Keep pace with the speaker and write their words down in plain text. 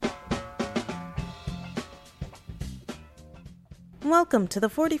welcome to the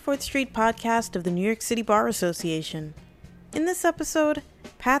 44th Street podcast of the New York City Bar Association. In this episode,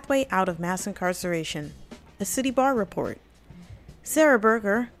 Pathway Out of Mass Incarceration, a City Bar Report. Sarah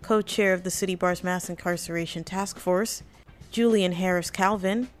Berger, co-chair of the City Bar's Mass Incarceration Task Force, Julian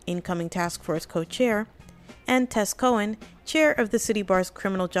Harris-Calvin, incoming Task Force co-chair, and Tess Cohen, chair of the City Bar's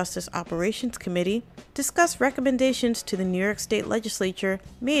Criminal Justice Operations Committee, discuss recommendations to the New York State Legislature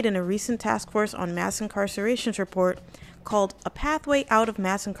made in a recent Task Force on Mass Incarcerations report called A Pathway Out of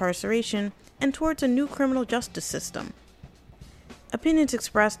Mass Incarceration and Towards a New Criminal Justice System. Opinions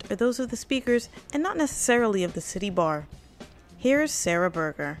expressed are those of the speakers and not necessarily of the City Bar. Here's Sarah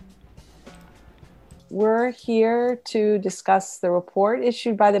Berger. We're here to discuss the report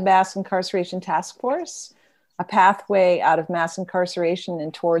issued by the Mass Incarceration Task Force, A Pathway Out of Mass Incarceration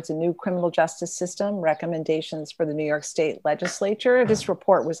and Towards a New Criminal Justice System, Recommendations for the New York State Legislature. This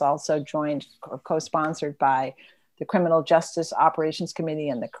report was also joined or co-sponsored by the Criminal Justice Operations Committee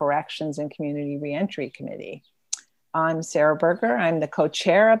and the Corrections and Community Reentry Committee. I'm Sarah Berger. I'm the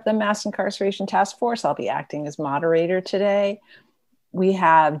co-chair of the Mass Incarceration Task Force. I'll be acting as moderator today. We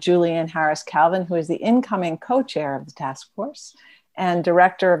have Julian Harris-Calvin, who is the incoming co-chair of the task force and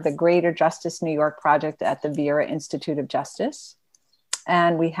director of the Greater Justice New York project at the Vera Institute of Justice.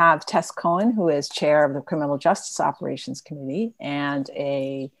 And we have Tess Cohen, who is chair of the Criminal Justice Operations Committee and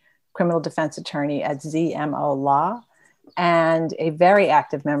a criminal defense attorney at ZMO Law, and a very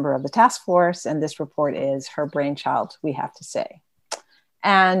active member of the task force. And this report is her brainchild, we have to say.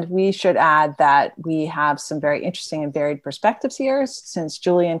 And we should add that we have some very interesting and varied perspectives here, since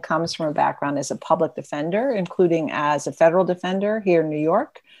Julian comes from a background as a public defender, including as a federal defender here in New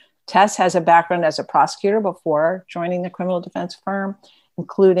York. Tess has a background as a prosecutor before joining the criminal defense firm,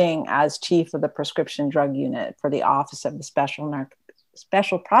 including as chief of the prescription drug unit for the Office of the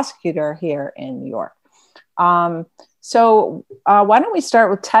Special Prosecutor here in New York. So why don't we start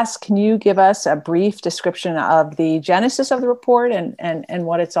with Tess? Can you give us a brief description of the genesis of the report and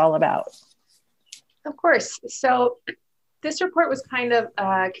what it's all about? Of course. So this report was kind of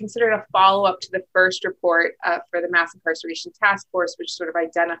considered a follow-up to the first report for the Mass Incarceration Task Force, which sort of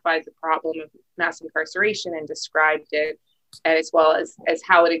identified the problem of mass incarceration and described it, as well as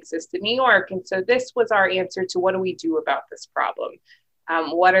how it exists in New York. And so this was our answer to what do we do about this problem?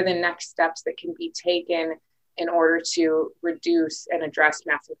 What are the next steps that can be taken in order to reduce and address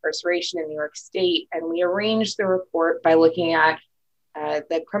mass incarceration in New York State? And we arranged the report by looking at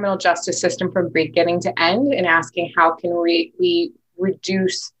the criminal justice system from beginning to end and asking how can we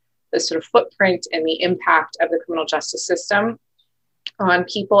reduce the sort of footprint and the impact of the criminal justice system on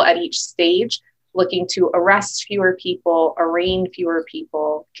people at each stage, looking to arrest fewer people, arraign fewer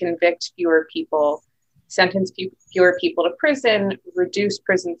people, convict fewer people, sentence fewer people to prison, reduce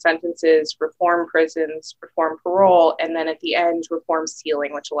prison sentences, reform prisons, reform parole, and then at the end, reform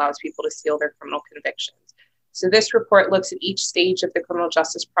sealing, which allows people to seal their criminal convictions. So this report looks at each stage of the criminal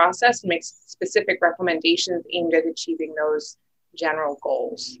justice process and makes specific recommendations aimed at achieving those general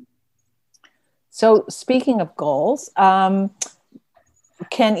goals. So speaking of goals, can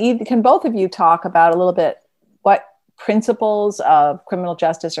both of you talk about a little bit what principles of criminal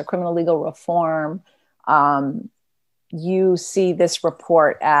justice or criminal legal reform you see this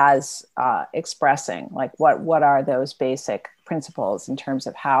report as expressing? Like what are those basic principles in terms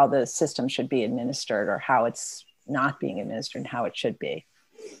of how the system should be administered or how it's not being administered and how it should be?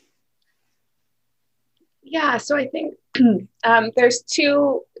 Yeah, so I think there's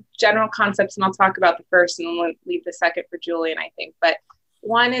two general concepts, and I'll talk about the first and then we'll leave the second for Julian, I think. But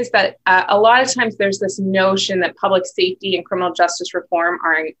one is that a lot of times there's this notion that public safety and criminal justice reform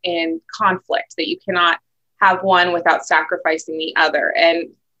are in conflict, that you cannot have one without sacrificing the other. And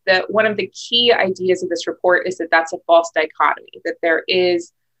one of the key ideas of this report is that that's a false dichotomy,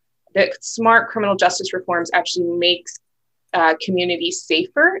 that smart criminal justice reforms actually makes communities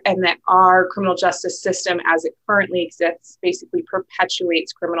safer, and that our criminal justice system as it currently exists basically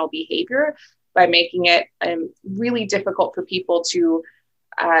perpetuates criminal behavior by making it really difficult for people to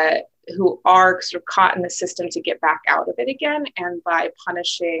who are sort of caught in the system to get back out of it again, and by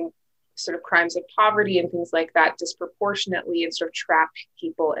punishing sort of crimes of poverty and things like that disproportionately and sort of trap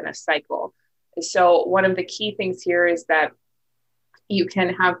people in a cycle. So one of the key things here is that you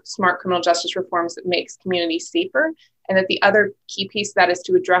can have smart criminal justice reforms that makes communities safer, and that the other key piece of that is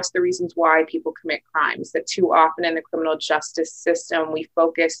to address the reasons why people commit crimes. That too often in the criminal justice system, we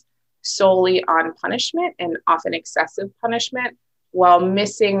focus solely on punishment and often excessive punishment, while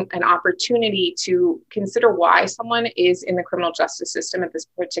missing an opportunity to consider why someone is in the criminal justice system at this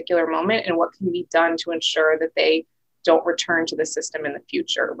particular moment and what can be done to ensure that they don't return to the system in the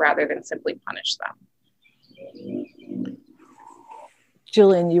future rather than simply punish them.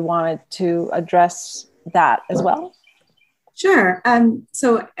 Julian, you wanted to address that as well? Sure.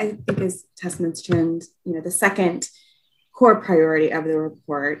 So I think as Tess mentioned, the second core priority of the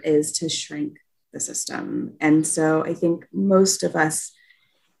report is to shrink the system. And so I think most of us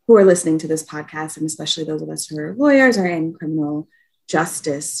who are listening to this podcast, and especially those of us who are lawyers or in criminal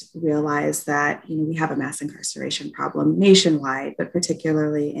justice, realize that we have a mass incarceration problem nationwide, but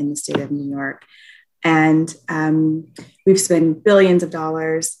particularly in the state of New York. And we've spent billions of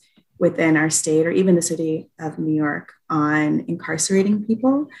dollars within our state or even the city of New York on incarcerating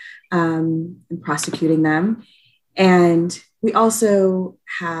people and prosecuting them. And we also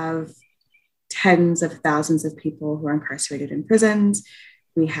have tens of thousands of people who are incarcerated in prisons.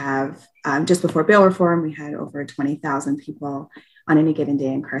 We have, just before bail reform, we had over 20,000 people on any given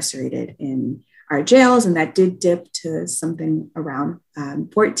day incarcerated in our jails. And that did dip to something around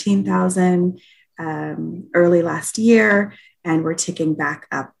 14,000 early last year. And we're ticking back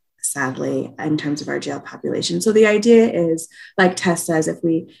up, sadly, in terms of our jail population. So the idea is, like Tess says, if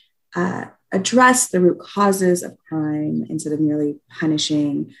we address the root causes of crime instead of merely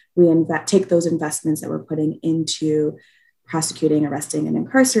punishing, we take those investments that we're putting into prosecuting, arresting, and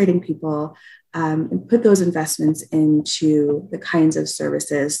incarcerating people, and put those investments into the kinds of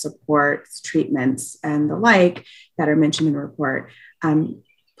services, supports, treatments, and the like that are mentioned in the report,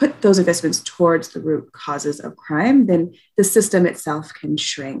 put those investments towards the root causes of crime, then the system itself can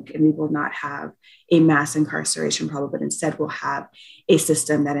shrink and we will not have a mass incarceration problem, but instead we'll have a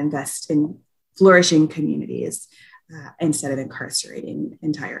system that invests in flourishing communities instead of incarcerating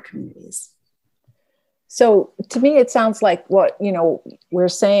entire communities. So to me, it sounds like what we're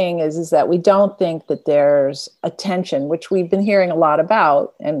saying is that we don't think that there's a tension, which we've been hearing a lot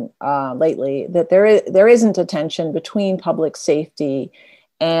about and lately, that there isn't a tension between public safety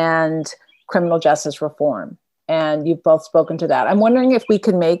and criminal justice reform. And you've both spoken to that. I'm wondering if we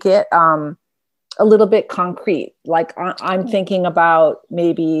could make it a little bit concrete. Like I'm thinking about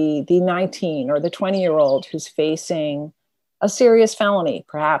maybe the 19 or the 20-year-old who's facing a serious felony,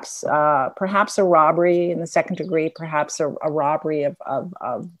 perhaps a robbery in the second degree, perhaps a robbery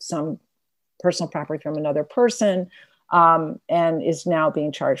of some personal property from another person, and is now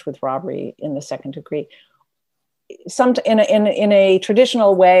being charged with robbery in the second degree. In a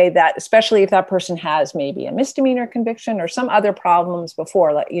traditional way, that especially if that person has maybe a misdemeanor conviction or some other problems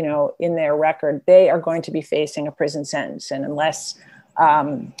before, like, in their record, they are going to be facing a prison sentence, and unless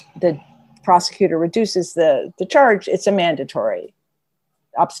the prosecutor reduces the charge, it's a mandatory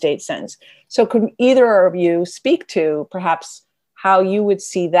upstate sentence. So could either of you speak to perhaps how you would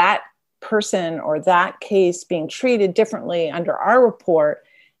see that person or that case being treated differently under our report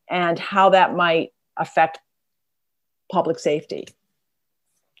and how that might affect public safety?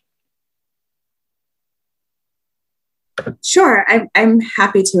 Sure, I'm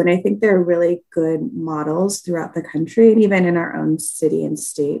happy to. And I think there are really good models throughout the country and even in our own city and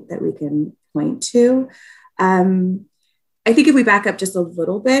state that we can point to. I think if we back up just a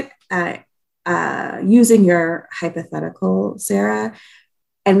little bit, using your hypothetical, Sarah,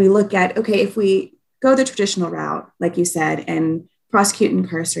 and we look at, okay, if we go the traditional route, like you said, and prosecute and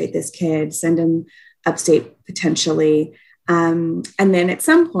incarcerate this kid, send him upstate potentially, and then at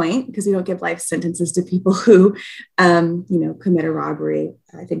some point, because we don't give life sentences to people who, commit a robbery,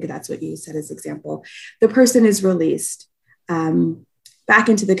 I think that's what you said as example, the person is released back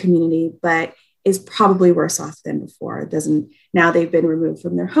into the community, but is probably worse off than before. Now they've been removed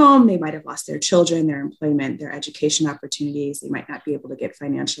from their home. They might have lost their children, their employment, their education opportunities. They might not be able to get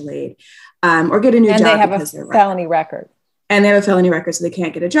financial aid or get a new job. And they have a felony record. And they have a felony record, so they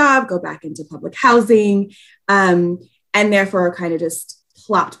can't get a job, go back into public housing, and therefore are kind of just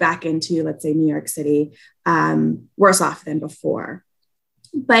plopped back into, let's say, New York City, worse off than before.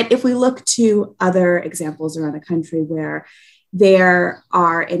 But if we look to other examples around the country where there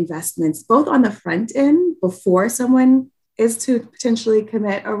are investments both on the front end before someone is to potentially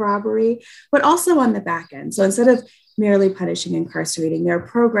commit a robbery, but also on the back end. So instead of merely punishing and incarcerating, there are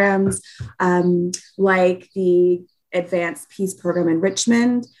programs like the Advanced Peace Program in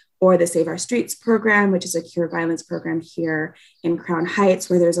Richmond, or the Save Our Streets program, which is a cure violence program here in Crown Heights,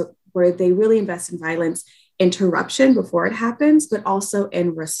 where they really invest in violence interruption before it happens, but also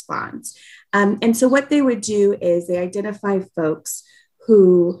in response. And so what they would do is they identify folks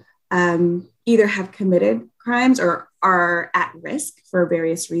who either have committed crimes or are at risk for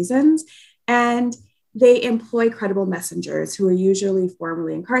various reasons, and they employ credible messengers who are usually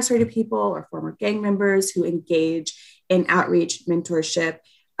formerly incarcerated people or former gang members who engage in outreach, mentorship.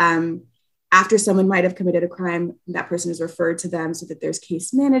 After someone might have committed a crime, that person is referred to them so that there's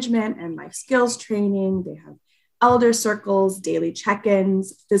case management and life skills training. They have elder circles, daily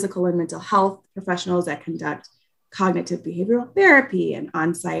check-ins, physical and mental health professionals that conduct cognitive behavioral therapy and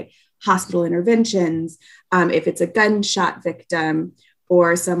on-site hospital interventions. If it's a gunshot victim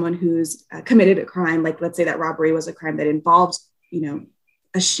or someone who's committed a crime, like let's say that robbery was a crime that involved,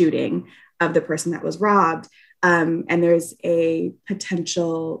 a shooting of the person that was robbed, and there's a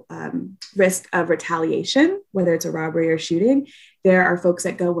potential risk of retaliation, whether it's a robbery or shooting, there are folks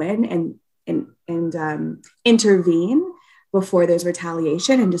that go in and intervene before there's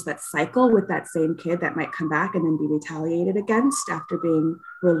retaliation, and just that cycle with that same kid that might come back and then be retaliated against after being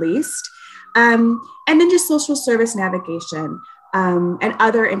released. And then just social service navigation and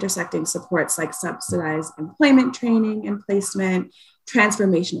other intersecting supports like subsidized employment training and placement,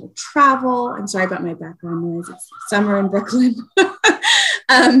 transformational travel. I'm sorry about my background noise. It's summer in Brooklyn.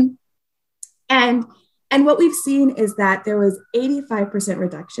 And what we've seen is that there was 85%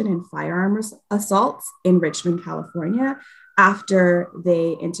 reduction in firearm assaults in Richmond, California, after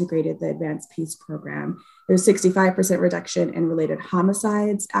they integrated the Advanced Peace program. There's 65% reduction in related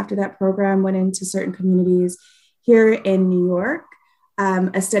homicides after that program went into certain communities. Here in New York,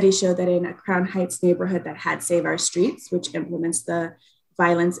 a study showed that in a Crown Heights neighborhood that had Save Our Streets, which implements the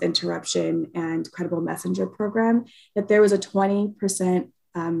violence interruption and credible messenger program, that there was a 20%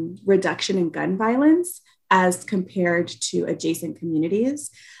 reduction in gun violence as compared to adjacent communities.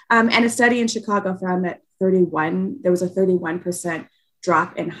 And a study in Chicago found that there was a 31%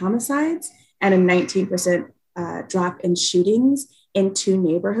 drop in homicides and a 19% drop in shootings in two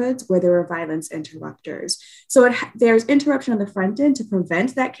neighborhoods where there were violence interrupters. So there's interruption on the front end to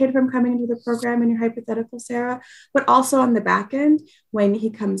prevent that kid from coming into the program in your hypothetical, Sarah, but also on the back end, when he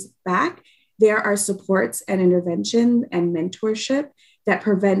comes back, there are supports and intervention and mentorship that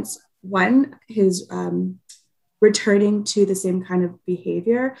prevents, one, his returning to the same kind of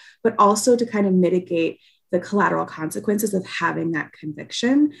behavior, but also to kind of mitigate the collateral consequences of having that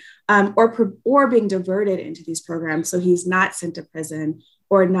conviction or being diverted into these programs so he's not sent to prison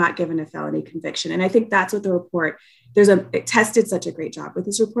or not given a felony conviction. And I think that's what the report, it tested such a great job with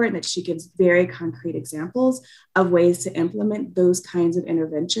this report, and that she gives very concrete examples of ways to implement those kinds of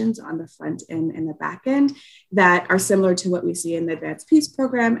interventions on the front end and the back end that are similar to what we see in the Advanced Peace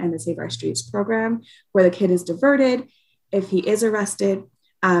program and the Save Our Streets program, where the kid is diverted if he is arrested,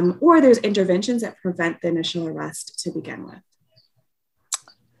 or there's interventions that prevent the initial arrest to begin with.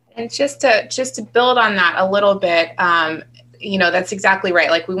 And just to build on that a little bit, that's exactly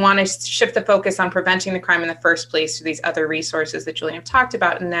right. Like, we want to shift the focus on preventing the crime in the first place through these other resources that Julian have talked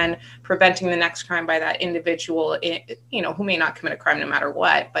about, and then preventing the next crime by that individual, who may not commit a crime no matter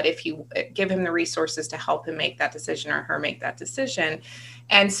what, but if you give him the resources to help him make that decision or her make that decision.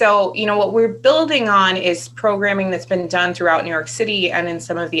 And so, what we're building on is programming that's been done throughout New York City and in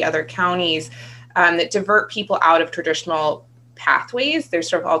some of the other counties that divert people out of traditional pathways. There's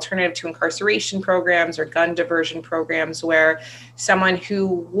sort of alternative to incarceration programs or gun diversion programs where someone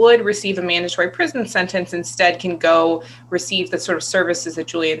who would receive a mandatory prison sentence instead can go receive the sort of services that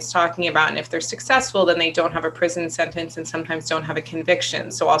Julian's talking about. And if they're successful, then they don't have a prison sentence and sometimes don't have a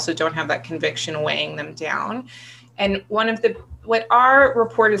conviction. So also don't have that conviction weighing them down. And what our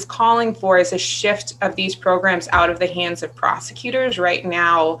report is calling for is a shift of these programs out of the hands of prosecutors. Right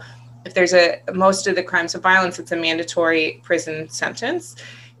now, if there's most of the crimes of violence, it's a mandatory prison sentence,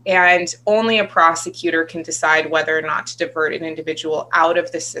 and only a prosecutor can decide whether or not to divert an individual out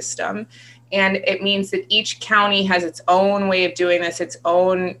of the system. And it means that each county has its own way of doing this, its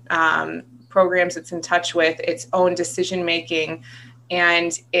own programs it's in touch with, its own decision-making.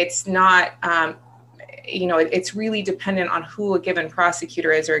 And it's not, it's really dependent on who a given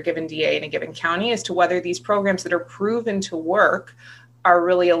prosecutor is or a given DA in a given county as to whether these programs that are proven to work are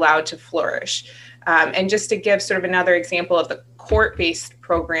really allowed to flourish. And just to give sort of another example of the court-based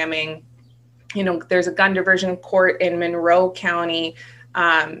programming, there's a gun diversion court in Monroe County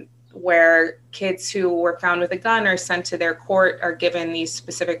where kids who were found with a gun are sent to their court, are given these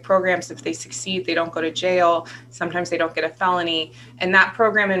specific programs. If they succeed, they don't go to jail. Sometimes they don't get a felony. And that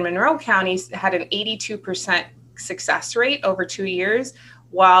program in Monroe County had an 82% success rate over 2 years,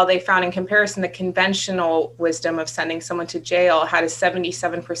 while they found in comparison the conventional wisdom of sending someone to jail had a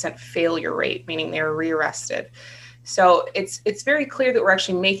 77% failure rate, meaning they were rearrested. So it's very clear that we're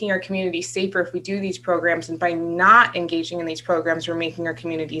actually making our communities safer if we do these programs, and by not engaging in these programs, we're making our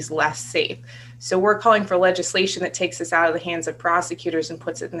communities less safe. So we're calling for legislation that takes this out of the hands of prosecutors and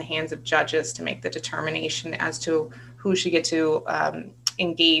puts it in the hands of judges to make the determination as to who should get to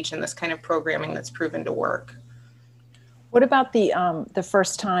engage in this kind of programming that's proven to work. What about the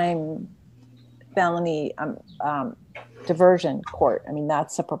first time felony diversion court. I mean,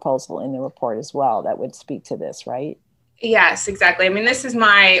 that's a proposal in the report as well that would speak to this, right? Yes, exactly. I mean, this is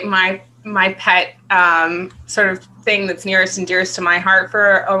my pet sort of thing that's nearest and dearest to my heart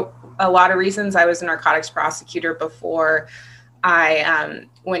for a lot of reasons. I was a narcotics prosecutor before I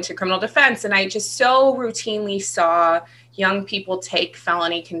went to criminal defense, and I just so routinely saw young people take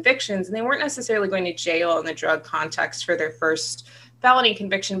felony convictions, and they weren't necessarily going to jail in the drug context for their first felony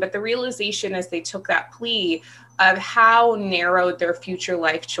conviction, but the realization as they took that plea of how narrowed their future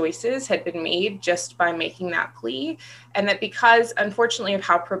life choices had been made just by making that plea. And that because, unfortunately, of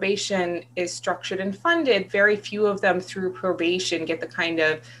how probation is structured and funded, very few of them through probation get the kind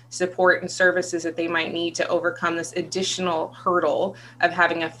of support and services that they might need to overcome this additional hurdle of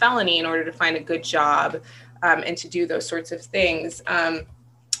having a felony in order to find a good job and to do those sorts of things. So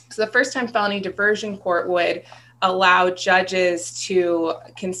the first time felony diversion court would allow judges to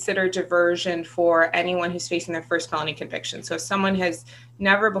consider diversion for anyone who's facing their first felony conviction. So if someone has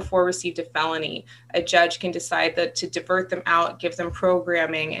never before received a felony, a judge can decide that to divert them out, give them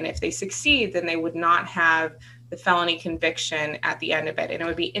programming, and if they succeed, then they would not have the felony conviction at the end of it. And it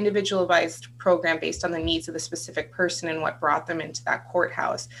would be individualized program based on the needs of the specific person and what brought them into that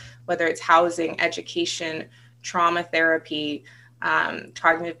courthouse, whether it's housing, education, trauma therapy,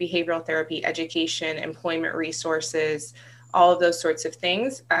 cognitive behavioral therapy, education, employment resources, all of those sorts of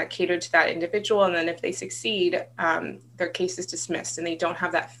things catered to that individual. And then if they succeed, their case is dismissed and they don't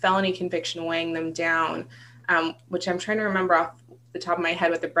have that felony conviction weighing them down, which I'm trying to remember off the top of my head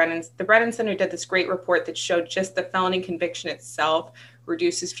with the Brennan Center did this great report that showed just the felony conviction itself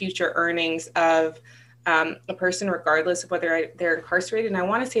reduces future earnings of a person regardless of whether they're incarcerated. And I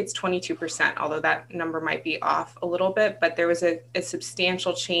want to say it's 22%, although that number might be off a little bit, but there was a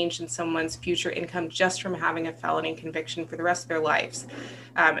substantial change in someone's future income just from having a felony conviction for the rest of their lives.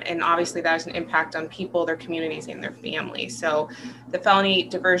 And obviously that has an impact on people, their communities, and their families. So the felony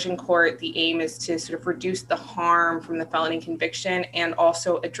diversion court, the aim is to sort of reduce the harm from the felony conviction and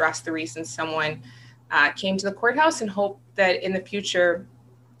also address the reasons someone came to the courthouse and hope that in the future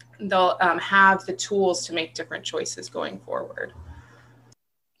they'll have the tools to make different choices going forward.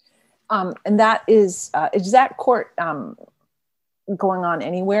 And that is that court going on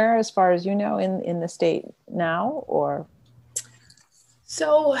anywhere as far as you know in the state now, or?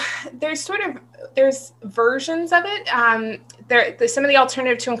 So there's versions of it. Some of the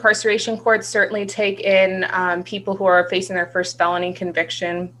alternative to incarceration courts certainly take in people who are facing their first felony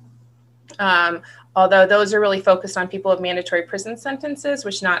conviction. Although those are really focused on people with mandatory prison sentences,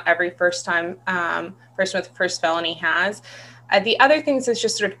 which not every person with a first felony has. The other things is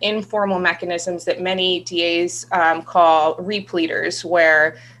just sort of informal mechanisms that many DAs call repleaders,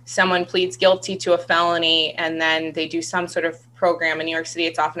 where someone pleads guilty to a felony and then they do some sort of program. In New York City,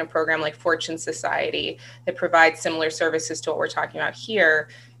 it's often a program like Fortune Society that provides similar services to what we're talking about here.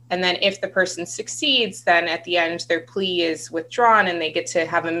 And then if the person succeeds, then at the end, their plea is withdrawn and they get to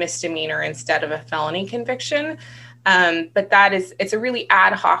have a misdemeanor instead of a felony conviction. But it's a really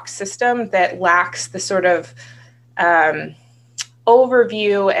ad hoc system that lacks the sort of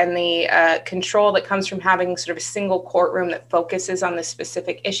overview and the control that comes from having sort of a single courtroom that focuses on the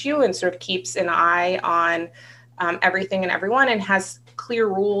specific issue and sort of keeps an eye on everything and everyone and has clear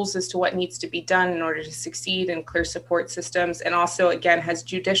rules as to what needs to be done in order to succeed and clear support systems. And also, again, has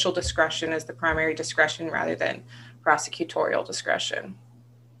judicial discretion as the primary discretion rather than prosecutorial discretion.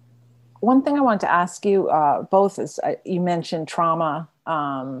 One thing I wanted to ask you both is you mentioned trauma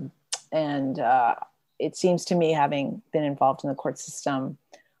and it seems to me, having been involved in the court system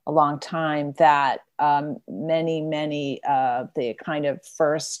a long time, that many of the kind of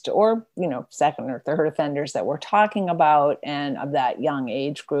first or, second or third offenders that we're talking about and of that young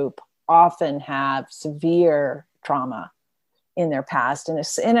age group often have severe trauma in their past. And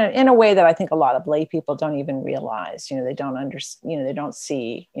it's in a way that I think a lot of lay people don't even realize. They don't understand, they don't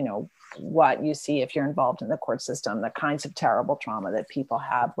see, what you see if you're involved in the court system, the kinds of terrible trauma that people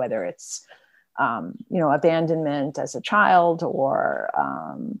have, whether it's abandonment as a child or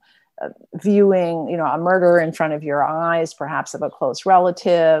viewing, a murder in front of your eyes, perhaps of a close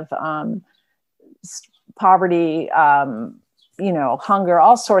relative, poverty, hunger,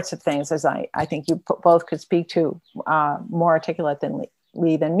 all sorts of things, as I think you both could speak to more articulate than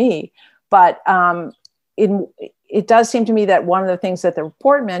me. But it does seem to me that one of the things that the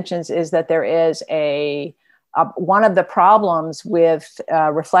report mentions is that there is one of the problems with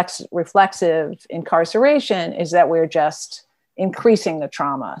reflexive incarceration is that we're just increasing the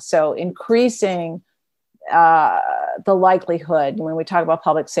trauma. So increasing the likelihood, when we talk about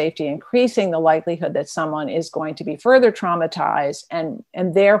public safety, increasing the likelihood that someone is going to be further traumatized and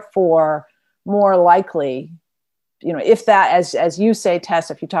therefore more likely, if that, as you say,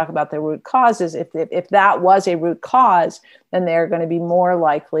 Tess, if you talk about the root causes, if that was a root cause, then they're going to be more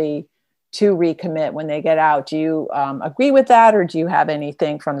likely to recommit when they get out. Do you agree with that, or do you have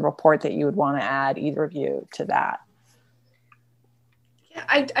anything from the report that you would want to add, either of you, to that? Yeah,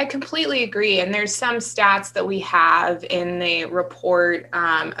 I completely agree. And there's some stats that we have in the report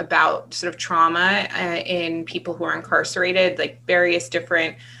about sort of trauma in people who are incarcerated, like various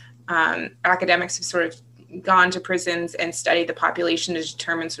different academics have sort of gone to prisons and studied the population to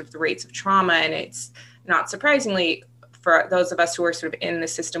determine sort of the rates of trauma. And it's not surprisingly, for those of us who are sort of in the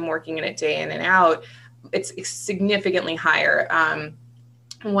system working in it day in and out, it's significantly higher.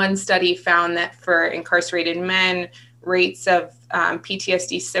 One study found that for incarcerated men, rates of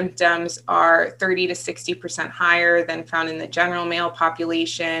PTSD symptoms are 30 to 60% higher than found in the general male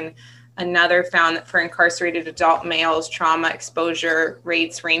population. Another found that for incarcerated adult males, trauma exposure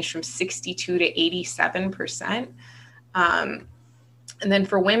rates range from 62 to 87%. And then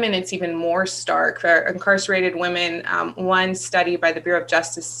for women, it's even more stark. For incarcerated women, one study by the Bureau of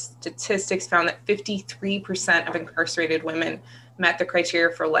Justice Statistics found that 53% of incarcerated women met the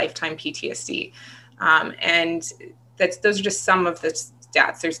criteria for lifetime PTSD. And those are just some of the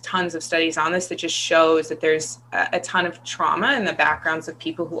stats. There's tons of studies on this that just shows that there's a ton of trauma in the backgrounds of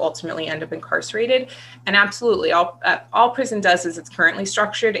people who ultimately end up incarcerated. And absolutely, all prison does as it's currently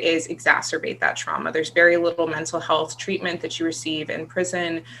structured is exacerbate that trauma. There's very little mental health treatment that you receive in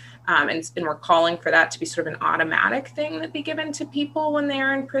prison. And we're calling for that to be sort of an automatic thing that be given to people when they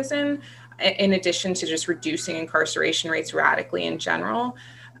are in prison, in addition to just reducing incarceration rates radically in general.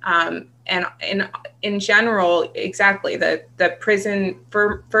 And in general, exactly, the prison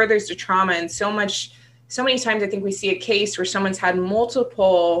furthers the trauma. And so many times I think we see a case where someone's had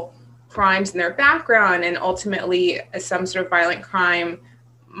multiple crimes in their background, and ultimately some sort of violent crime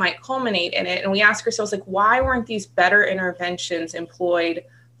might culminate in it. And we ask ourselves, like, why weren't these better interventions employed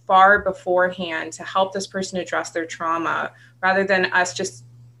far beforehand to help this person address their trauma, rather than us just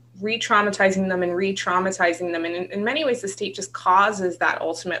re-traumatizing them. And in many ways, the state just causes that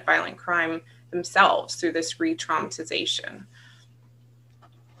ultimate violent crime themselves through this re-traumatization.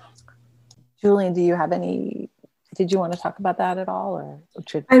 Julian, did you want to talk about that at all? Or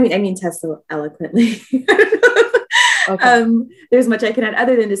should... I mean, Tess so eloquently. Okay. There's much I can add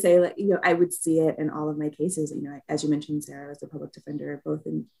other than to say, like, I would see it in all of my cases. As you mentioned, Sarah was a public defender, both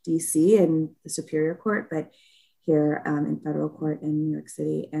in DC and the Superior Court, but here in federal court in New York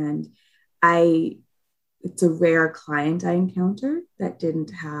City. And it's a rare client I encountered that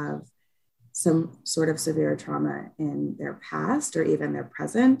didn't have some sort of severe trauma in their past or even their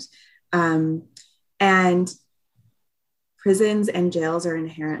present. And prisons and jails are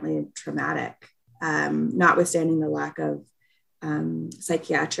inherently traumatic, notwithstanding the lack of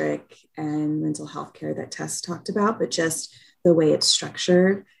psychiatric and mental health care that Tess talked about, but just the way it's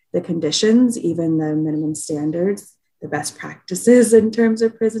structured, the conditions, even the minimum standards, the best practices in terms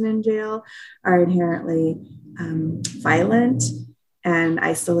of prison and jail are inherently violent and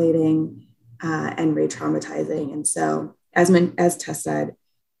isolating and re-traumatizing. And so, as Tess said,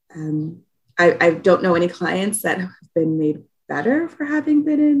 I don't know any clients that have been made better for having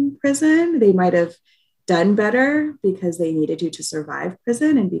been in prison. They might have done better because they needed to survive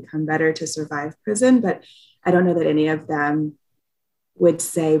prison and become better to survive prison, but I don't know that any of them would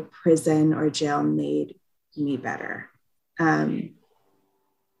say prison or jail made me better. Go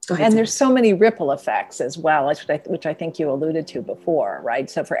ahead. And there's so many ripple effects as well, which I think you alluded to before, right?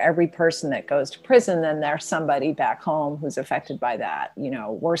 So for every person that goes to prison, then there's somebody back home who's affected by that.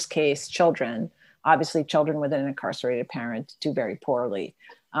 Worst case, children. Obviously, children with an incarcerated parent do very poorly.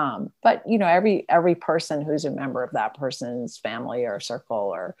 But every person who's a member of that person's family or circle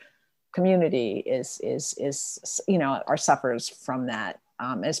or community is or suffers from that,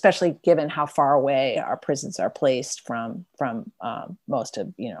 especially given how far away our prisons are placed from most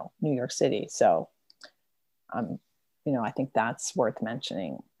of New York City. So I think that's worth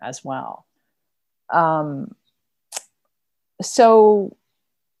mentioning as well. So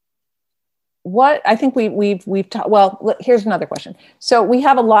what I think we've talked, well, here's another question. So we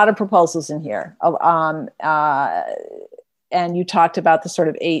have a lot of proposals in here, and you talked about the sort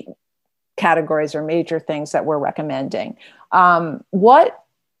of 8 categories or major things that we're recommending. What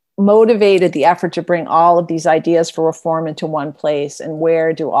motivated the effort to bring all of these ideas for reform into one place, and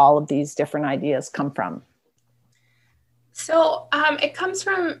where do all of these different ideas come from? So the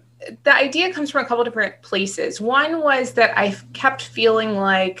idea comes from a couple different places. One was that I kept feeling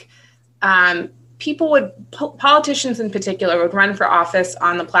like politicians in particular would run for office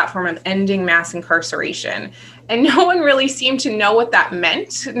on the platform of ending mass incarceration. And no one really seemed to know what that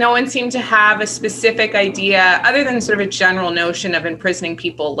meant. No one seemed to have a specific idea other than sort of a general notion of imprisoning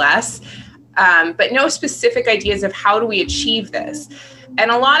people less, but no specific ideas of how do we achieve this. And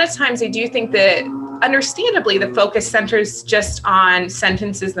a lot of times I do think that, understandably, the focus centers just on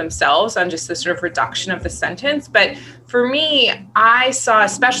sentences themselves, on just the sort of reduction of the sentence. But for me, I saw,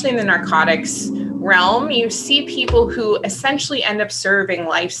 especially in the narcotics realm, you see people who essentially end up serving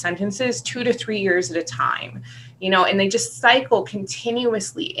life sentences 2 to 3 years at a time, and they just cycle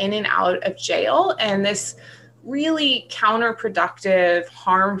continuously in and out of jail. And this really counterproductive,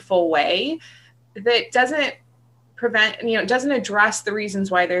 harmful way that doesn't doesn't address the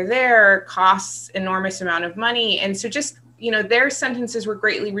reasons why they're there, costs enormous amount of money. And so just, their sentences were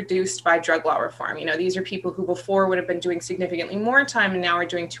greatly reduced by drug law reform. These are people who before would have been doing significantly more time and now are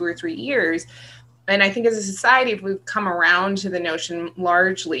doing 2 or 3 years. And I think as a society, we've come around to the notion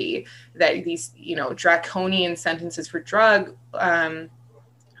largely that these, draconian sentences for drug crimes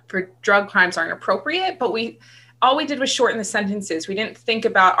aren't appropriate, but all we did was shorten the sentences. We didn't think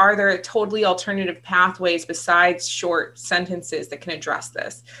about, are there totally alternative pathways besides short sentences that can address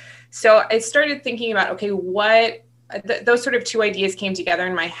this? So I started thinking about, okay, those sort of 2 ideas came together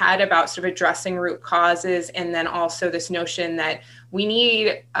in my head about sort of addressing root causes, and then also this notion that we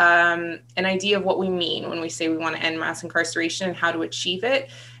need an idea of what we mean when we say we want to end mass incarceration and how to achieve it.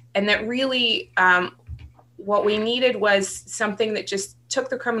 And that really what we needed was something that just took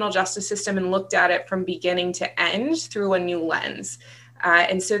the criminal justice system and looked at it from beginning to end through a new lens.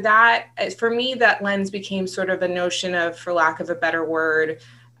 And so that, for me, that lens became sort of a notion of, for lack of a better word,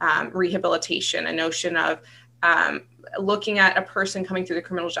 rehabilitation, a notion of looking at a person coming through the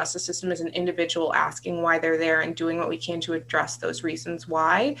criminal justice system as an individual, asking why they're there and doing what we can to address those reasons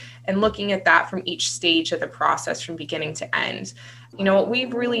why, and looking at that from each stage of the process from beginning to end. What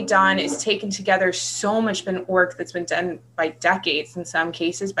we've really done is taken together so much work that's been done by decades, in some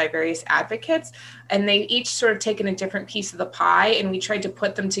cases by various advocates, and they each sort of taken a different piece of the pie, and we tried to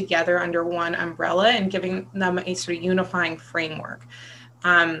put them together under one umbrella and giving them a sort of unifying framework.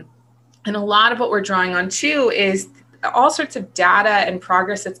 And a lot of what we're drawing on too is all sorts of data and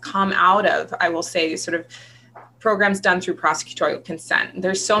progress that's come out of, I will say, sort of programs done through prosecutorial consent.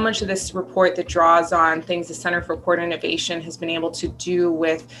 There's so much of this report that draws on things the Center for Court Innovation has been able to do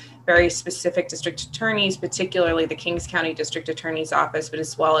with very specific district attorneys, particularly the Kings County District Attorney's Office, but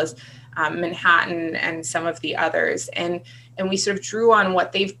as well as Manhattan and some of the others. And we sort of drew on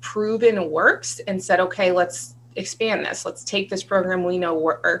what they've proven works and said, okay, let's expand this. Let's take this program we know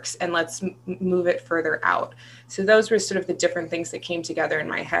works and let's move it further out. So those were sort of the different things that came together in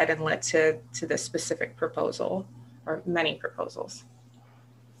my head and led to this specific proposal, or many proposals.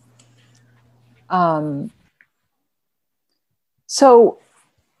 So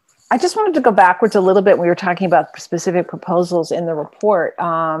I just wanted to go backwards a little bit when we were talking about specific proposals in the report.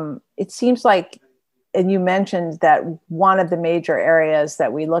 It seems like, and you mentioned that one of the major areas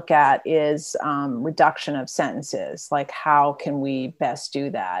that we look at is reduction of sentences. Like, how can we best do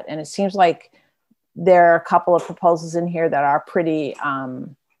that? And it seems like there are a couple of proposals in here that are pretty,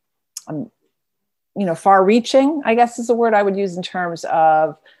 far-reaching, I guess is the word I would use, in terms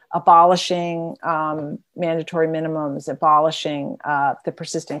of abolishing mandatory minimums, abolishing the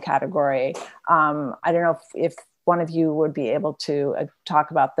persistent category. I don't know if one of you would be able to talk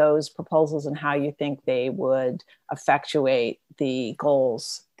about those proposals and how you think they would effectuate the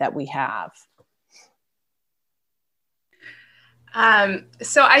goals that we have.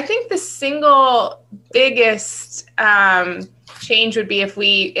 So I think the single biggest change would be if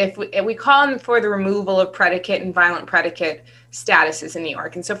we call for the removal of predicate and violent predicate statuses in New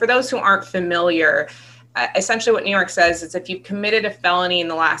York. And so for those who aren't familiar, essentially what New York says is if you've committed a felony in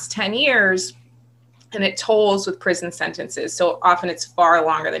the last 10 years, and it tolls with prison sentences. So often it's far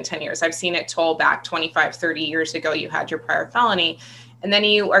longer than 10 years. I've seen it toll back 25, 30 years ago, you had your prior felony, and then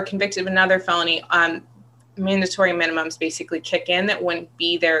you are convicted of another felony. Mandatory minimums basically kick in that wouldn't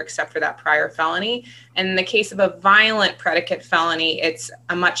be there except for that prior felony. And in the case of a violent predicate felony, it's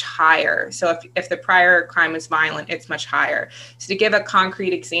a much higher. So if the prior crime is violent, it's much higher. So to give a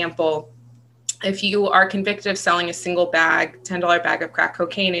concrete example, if you are convicted of selling a single bag, $10 bag of crack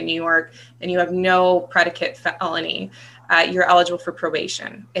cocaine in New York, and you have no predicate felony, you're eligible for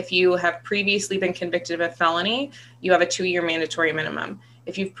probation. If you have previously been convicted of a felony, you have a 2-year mandatory minimum.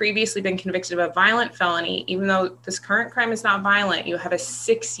 If you've previously been convicted of a violent felony, even though this current crime is not violent, you have a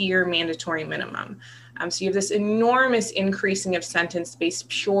 6-year mandatory minimum. So you have this enormous increasing of sentence based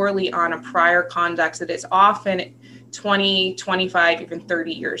purely on a prior conduct that is often 20, 25, even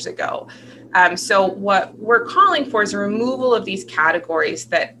 30 years ago. So what we're calling for is a removal of these categories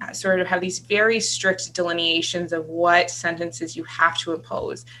that sort of have these very strict delineations of what sentences you have to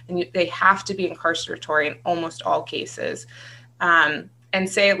impose. And they have to be incarceratory in almost all cases. And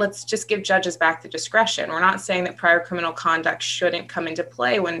say, let's just give judges back the discretion. We're not saying that prior criminal conduct shouldn't come into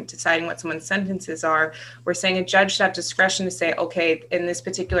play when deciding what someone's sentences are. We're saying a judge should have discretion to say, okay, in this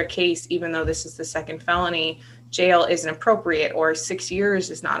particular case, even though this is the second felony, jail isn't appropriate, or 6 years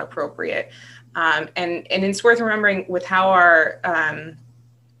is not appropriate. And it's worth remembering with how our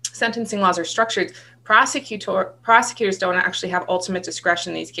sentencing laws are structured, prosecutors don't actually have ultimate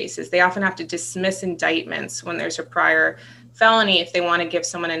discretion in these cases. They often have to dismiss indictments when there's a prior felony if they want to give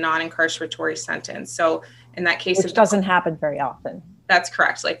someone a non-incarceratory sentence. So in that case, which doesn't happen very often. That's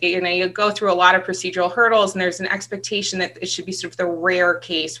correct. Like, you go through a lot of procedural hurdles, and there's an expectation that it should be sort of the rare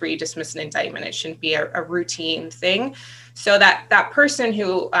case where you dismiss an indictment. It shouldn't be a routine thing. So that person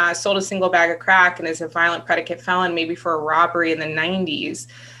who sold a single bag of crack and is a violent predicate felon, maybe for a robbery in the 90s,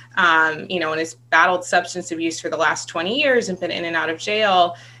 and has battled substance abuse for the last 20 years and been in and out of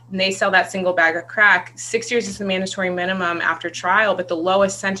jail, and they sell that single bag of crack, 6 years is the mandatory minimum after trial, but the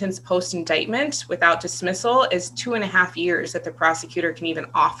lowest sentence post-indictment without dismissal is 2.5 years that the prosecutor can even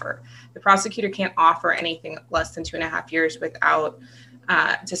offer. The prosecutor can't offer anything less than 2.5 years without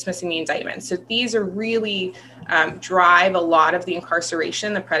dismissing the indictment. So these are really drive a lot of the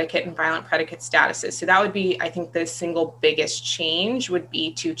incarceration, the predicate and violent predicate statuses. So that would be, I think, the single biggest change would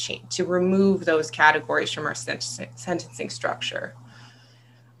be to remove those categories from our sentencing structure.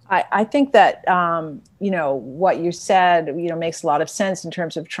 I think that, what you said, makes a lot of sense in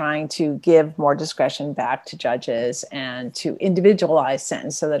terms of trying to give more discretion back to judges and to individualize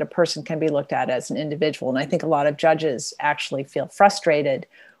sentence so that a person can be looked at as an individual. And I think a lot of judges actually feel frustrated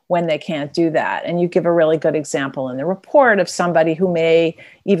when they can't do that. And you give a really good example in the report of somebody who may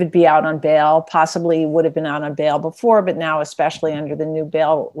even be out on bail, possibly would have been out on bail before, but now, especially under the new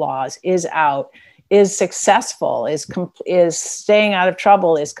bail laws, is out, is successful, is staying out of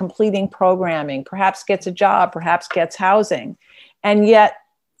trouble, is completing programming, perhaps gets a job, perhaps gets housing, and yet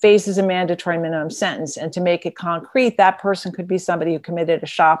faces a mandatory minimum sentence. And to make it concrete, that person could be somebody who committed a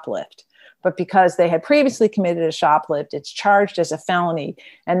shoplift. But because they had previously committed a shoplift, it's charged as a felony,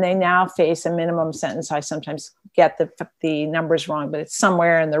 and they now face a minimum sentence. I sometimes get the numbers wrong, but it's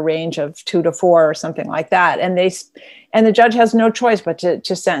somewhere in the range of 2 to 4 or something like that. And the judge has no choice but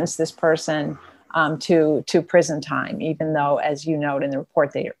to sentence this person to prison time, even though, as you note in the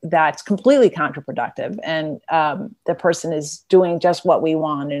report, that's completely counterproductive. And the person is doing just what we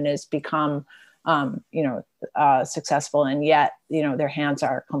want and has become, successful, and yet, their hands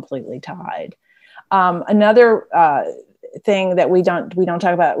are completely tied. Another thing that we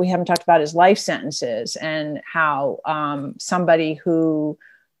haven't talked about is life sentences, and how somebody who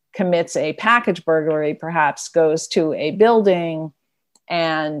commits a package burglary perhaps goes to a building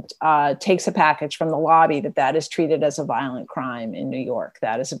and takes a package from the lobby that is treated as a violent crime in New York.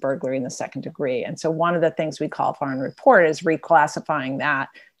 That is a burglary in the second degree. And so one of the things we call for in the report is reclassifying that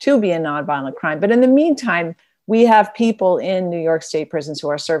to be a nonviolent crime. But in the meantime, we have people in New York State prisons who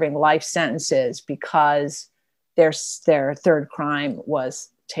are serving life sentences because their third crime was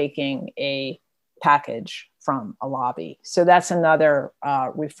taking a package from a lobby. So that's another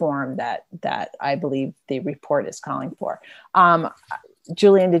reform that I believe the report is calling for.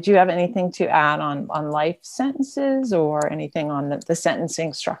 Julian, did you have anything to add on life sentences or anything on the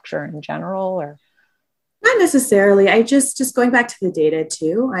sentencing structure in general? Or not necessarily. I just going back to the data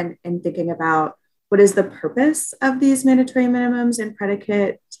too, and thinking about what is the purpose of these mandatory minimums and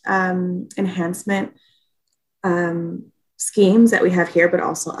predicate enhancement schemes that we have here, but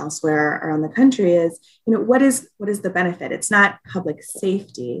also elsewhere around the country is, what is the benefit? It's not public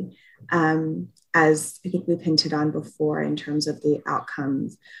safety, as I think we've hinted on before in terms of the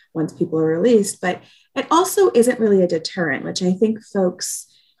outcomes once people are released, but it also isn't really a deterrent, which I think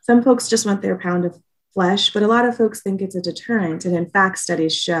some folks just want their pound of flesh, but a lot of folks think it's a deterrent. And in fact,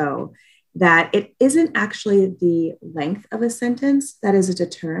 studies show that it isn't actually the length of a sentence that is a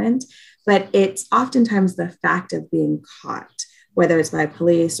deterrent, but it's oftentimes the fact of being caught, whether it's by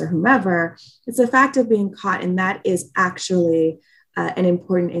police or whomever. It's the fact of being caught, and that is actually an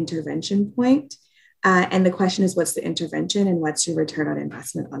important intervention point. And the question is, what's the intervention and what's your return on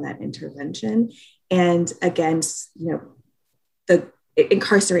investment on that intervention? And again, the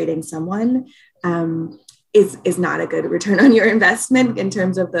incarcerating someone is not a good return on your investment in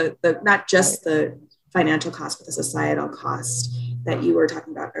terms of the not just the financial cost, but the societal cost that you were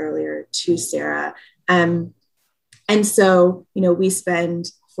talking about earlier too, Sarah. And so, we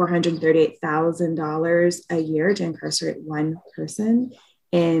spend $438,000 a year to incarcerate one person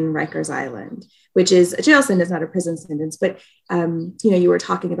in Rikers Island, which is a jail sentence, not a prison sentence. But, you were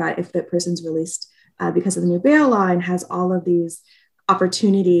talking about if the person's released because of the new bail law and has all of these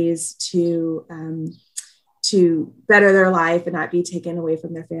opportunities to better their life and not be taken away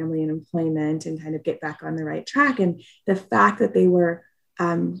from their family and employment and kind of get back on the right track. And the fact that they were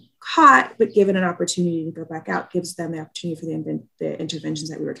caught, but given an opportunity to go back out gives them the opportunity for the interventions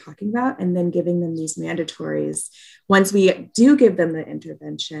that we were talking about. And then giving them these mandatories once we do give them the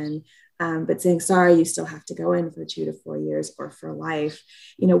intervention, but saying, sorry, you still have to go in for 2 to 4 years or for life.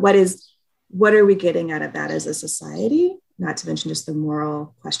 What are we getting out of that as a society? Not to mention just the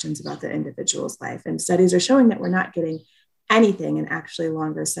moral questions about the individual's life. And studies are showing that we're not getting anything, and actually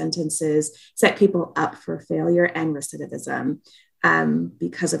longer sentences set people up for failure and recidivism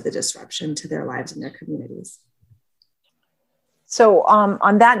because of the disruption to their lives and their communities. So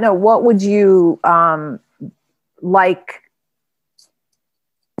on that note, what would you like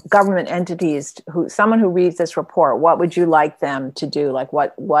government entities, someone who reads this report, what would you like them to do? Like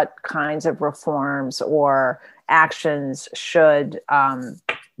what kinds of reforms or actions should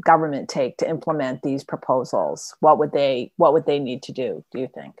government take to implement these proposals? What would they need to do you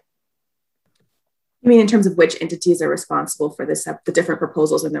think? You mean in terms of which entities are responsible for the different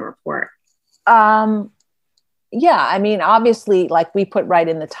proposals in the report? Yeah, I mean, obviously, like we put right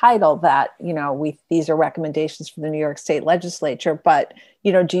in the title that, these are recommendations from the New York State Legislature, but,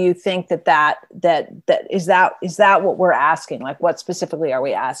 do you think that is that what we're asking? Like, what specifically are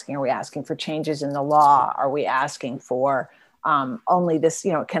we asking? Are we asking for changes in the law? Are we asking for only this,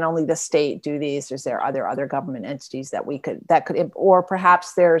 can only the state do these? Is there other government entities that could, or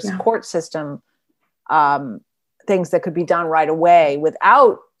perhaps there's court system things that could be done right away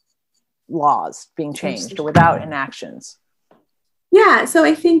without laws being changed or without inactions? Yeah, so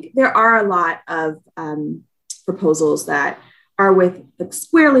I think there are a lot of proposals that are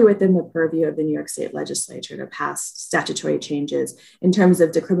squarely within the purview of the New York State Legislature to pass statutory changes in terms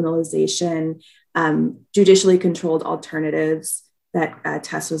of decriminalization, judicially controlled alternatives that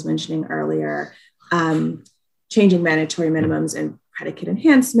Tess was mentioning earlier, changing mandatory minimums and predicate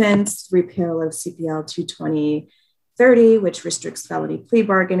enhancements, repeal of CPL 22030, which restricts felony plea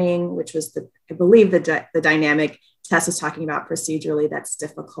bargaining, which was I believe the dynamic Tess was talking about procedurally that's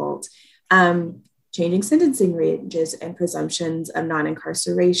difficult. Changing sentencing ranges and presumptions of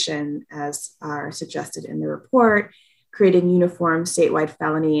non-incarceration, as are suggested in the report, creating uniform statewide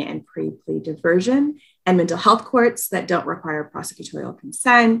felony and pre-plea diversion, and mental health courts that don't require prosecutorial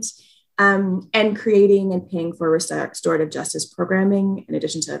consent, and creating and paying for restorative justice programming, in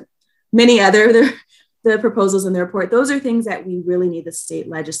addition to many other the proposals in the report. Those are things that we really need the state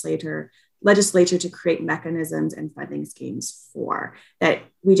legislature to create mechanisms and funding schemes for, that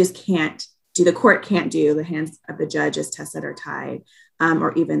we just can't do, the court can't do, the hands of the judge, as Tess said, are tied,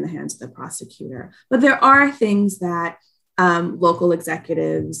 or even the hands of the prosecutor. But there are things that local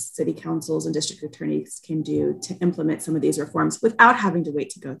executives, city councils, and district attorneys can do to implement some of these reforms without having to wait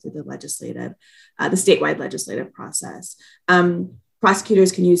to go through the statewide legislative process.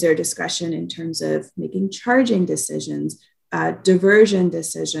 Prosecutors can use their discretion in terms of making charging decisions, diversion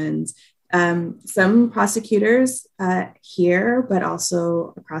decisions. Some prosecutors here, but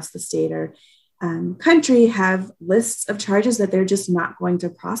also across the state or country, have lists of charges that they're just not going to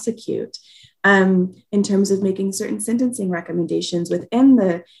prosecute, in terms of making certain sentencing recommendations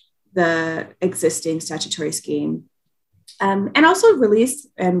within the existing statutory scheme, and also release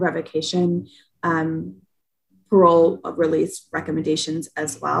and revocation, parole release recommendations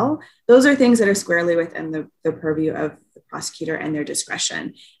as well. Those are things that are squarely within the purview of the prosecutor and their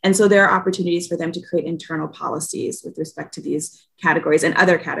discretion. And so there are opportunities for them to create internal policies with respect to these categories and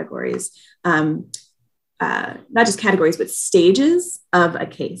other categories, not just categories, but stages of a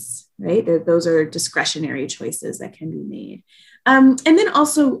case, right? Those are discretionary choices that can be made. And then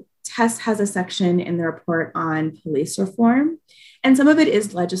also Tess has a section in the report on police reform. And some of it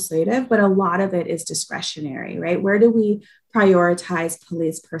is legislative, but a lot of it is discretionary, right? Where do we prioritize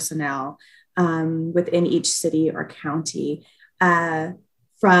police personnel within each city or county?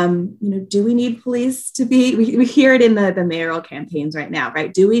 From, do we need police to be, we hear it in the mayoral campaigns right now,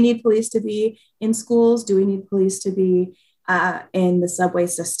 right? Do we need police to be in schools? Do we need police to be in the subway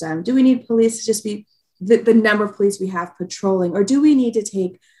system? Do we need police to just be the number of police we have patrolling? Or do we need to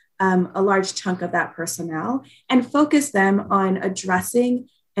take a large chunk of that personnel and focus them on addressing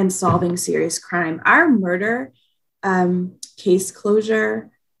and solving serious crime? Our murder case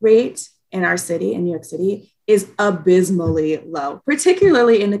closure rate in our city, in New York City, is abysmally low,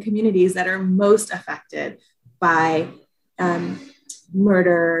 particularly in the communities that are most affected by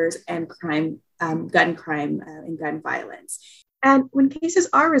murders and crime, gun crime and gun violence. And when cases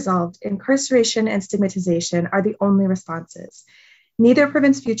are resolved, incarceration and stigmatization are the only responses. Neither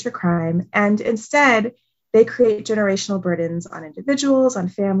prevents future crime, and instead, they create generational burdens on individuals, on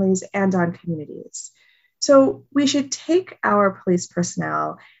families, and on communities. So we should take our police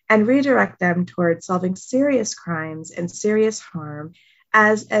personnel and redirect them towards solving serious crimes and serious harm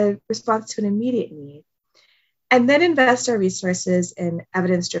as a response to an immediate need, and then invest our resources in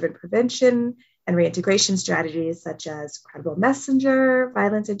evidence-driven prevention and reintegration strategies such as credible messenger,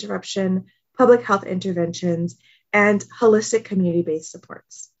 violence interruption, public health interventions, and holistic community-based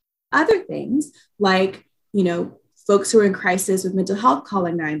supports. Other things like, folks who are in crisis with mental health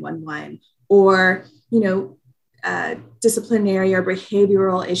calling 911, or, disciplinary or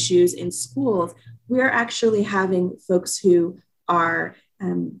behavioral issues in schools, we are actually having folks who are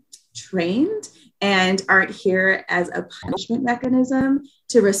trained and aren't here as a punishment mechanism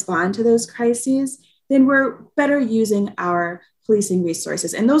to respond to those crises, then we're better using our policing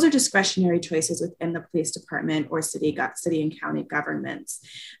resources. And those are discretionary choices within the police department or city and county governments.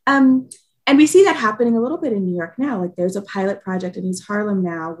 And we see that happening a little bit in New York now. Like there's a pilot project in East Harlem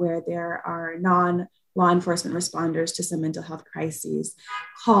now where there are non-law enforcement responders to some mental health crises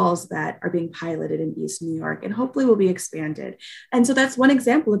calls that are being piloted in East New York and hopefully will be expanded. And so that's one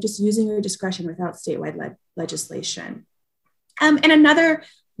example of just using your discretion without statewide legislation. And another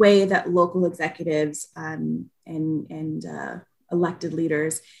way that local executives and elected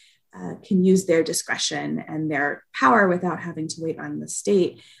leaders can use their discretion and their power without having to wait on the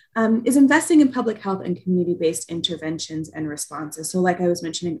state is investing in public health and community-based interventions and responses. So like I was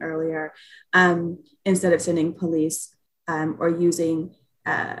mentioning earlier, instead of sending police or using,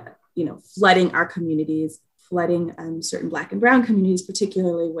 flooding our communities, flooding certain Black and Brown communities,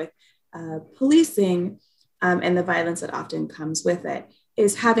 particularly with policing and the violence that often comes with it,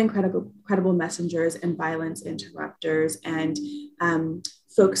 is having credible messengers and violence interrupters and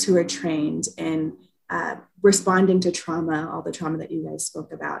folks who are trained in responding to trauma, all the trauma that you guys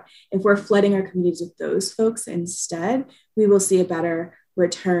spoke about. If we're flooding our communities with those folks instead, we will see a better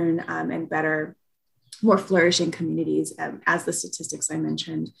return and better, more flourishing communities, as the statistics I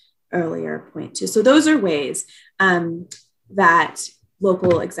mentioned earlier point to. So those are ways that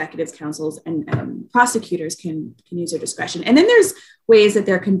local executives, councils, and prosecutors can use their discretion. And then there's ways that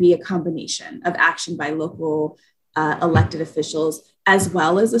there can be a combination of action by local elected officials as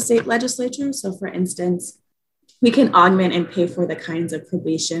well as the state legislature. So for instance, we can augment and pay for the kinds of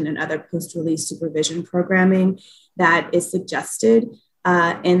probation and other post-release supervision programming that is suggested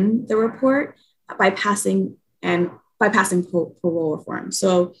in the report by passing parole reform.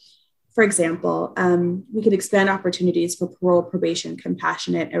 So for example, we could expand opportunities for parole, probation,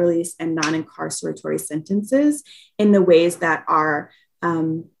 compassionate release, and non-incarceratory sentences in the ways that are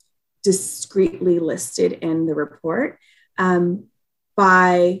discreetly listed in the report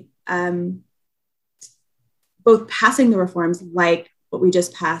by both passing the reforms, like what we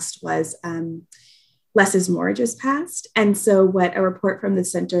just passed was less is more just passed. And so what a report from the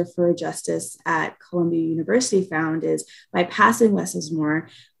Center for Justice at Columbia University found is by passing less is more,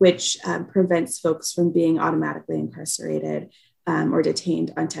 which prevents folks from being automatically incarcerated or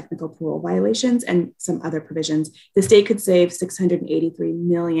detained on technical parole violations and some other provisions, the state could save $683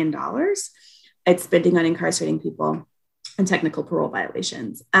 million at spending on incarcerating people on technical parole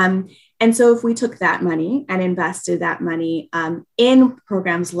violations. And so if we took that money and invested that money in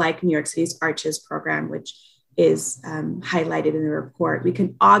programs like New York City's Arches program, which is highlighted in the report, we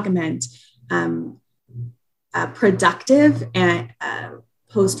can augment productive and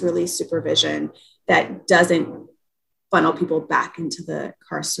post-release supervision that doesn't funnel people back into the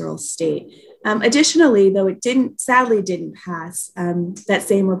carceral state. Additionally, though it sadly didn't pass, that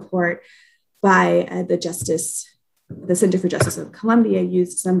same report by the Center for Justice of Columbia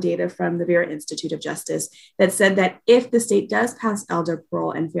used some data from the Vera Institute of Justice that said that if the state does pass elder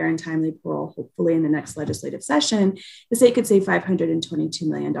parole and fair and timely parole, hopefully in the next legislative session, the state could save $522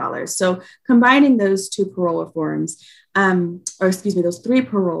 million. So combining those two parole reforms, those three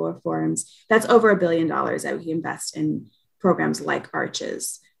parole reforms, that's over $1 billion that we invest in programs like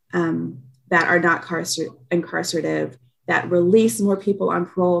Arches that are not incarcerative, that release more people on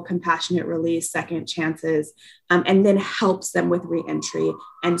parole, compassionate release, second chances, and then helps them with reentry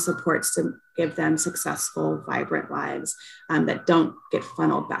and supports to give them successful, vibrant lives that don't get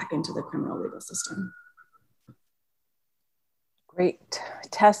funneled back into the criminal legal system. Great.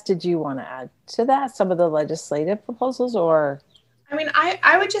 Tess, did you want to add to that some of the legislative proposals or? I mean,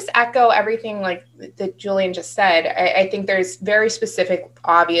 I would just echo everything like that Julian just said. I think there's very specific,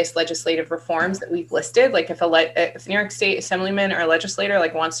 obvious legislative reforms that we've listed. Like if if New York State assemblyman or legislator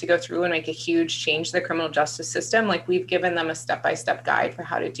like wants to go through and make a huge change to the criminal justice system, like we've given them a step-by-step guide for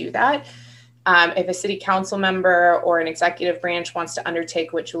how to do that. If a city council member or an executive branch wants to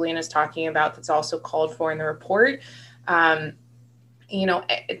undertake what Julian is talking about, that's also called for in the report. You know,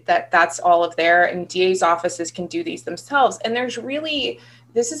 that's all of there, and DA's offices can do these themselves. And there's really,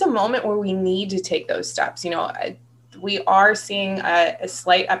 this is a moment where we need to take those steps. You know, we are seeing a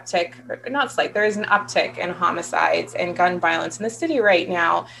slight uptick, or not slight, there is an uptick in homicides and gun violence in the city right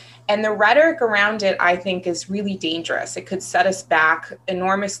now. And the rhetoric around it, I think, is really dangerous. It could set us back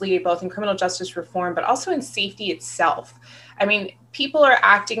enormously, both in criminal justice reform, but also in safety itself. I mean, people are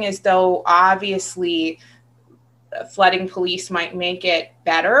acting as though obviously flooding police might make it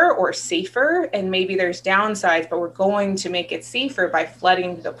better or safer, and maybe there's downsides, but we're going to make it safer by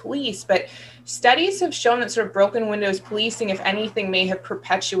flooding the police. But studies have shown that sort of broken windows policing, if anything, may have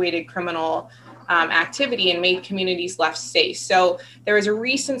perpetuated criminal activity and made communities less safe. So there was a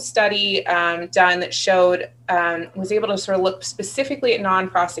recent study done that showed, was able to sort of look specifically at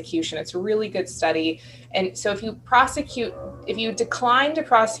non-prosecution. It's a really good study. And so if you decline to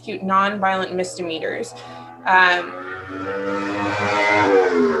prosecute non-violent misdemeanors,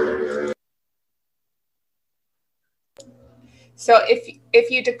 so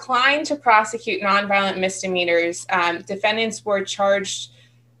if you decline to prosecute nonviolent misdemeanors, defendants were charged,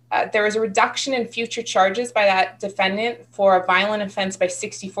 there was a reduction in future charges by that defendant for a violent offense by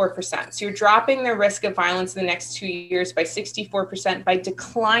 64%. So you're dropping the risk of violence in the next 2 years by 64% by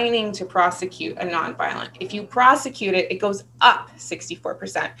declining to prosecute a nonviolent. If you prosecute it, it goes up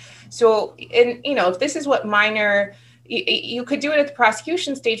 64%. So, you know, if this is what you could do it at the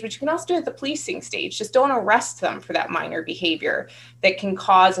prosecution stage, but you can also do it at the policing stage. Just don't arrest them for that minor behavior that can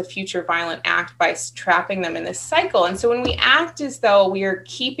cause a future violent act by trapping them in this cycle. And so when we act as though we are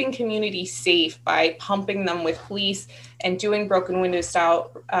keeping communities safe by pumping them with police and doing broken window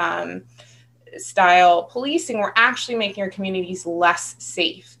style policing, we're actually making our communities less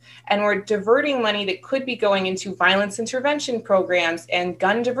safe. And we're diverting money that could be going into violence intervention programs and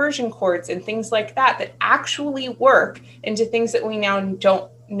gun diversion courts and things like that, that actually work, into things that we now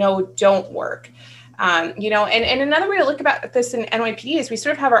don't work. You know, and another way to look about this in NYPD is we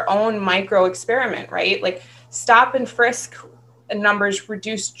sort of have our own micro experiment, right? Like stop and frisk numbers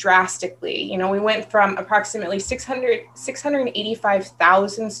reduced drastically. You know, we went from approximately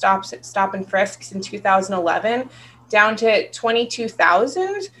 685,000 stop and frisks in 2011 down to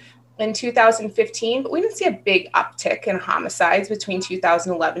 22,000 in 2015, but we didn't see a big uptick in homicides between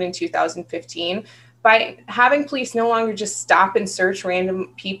 2011 and 2015. By having police no longer just stop and search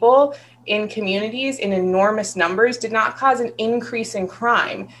random people in communities in enormous numbers did not cause an increase in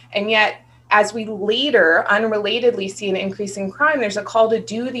crime. And yet, as we later unrelatedly see an increase in crime, there's a call to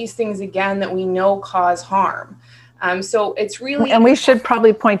do these things again that we know cause harm. So it's really... And we should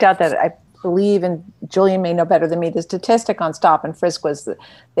probably point out that I believe, and Julian may know better than me, the statistic on stop and frisk was the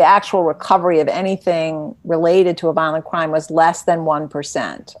actual recovery of anything related to a violent crime was less than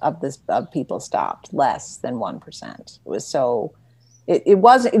 1% of people stopped, less than 1%. It was so, it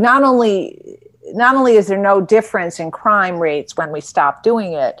was not only is there no difference in crime rates when we stopped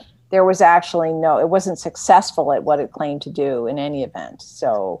doing it, there was actually it wasn't successful at what it claimed to do in any event.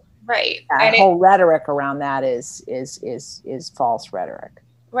 So right, that whole rhetoric around that is false rhetoric.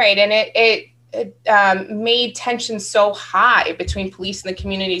 Right, and it made tension so high between police and the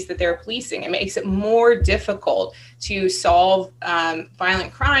communities that they're policing. It makes it more difficult to solve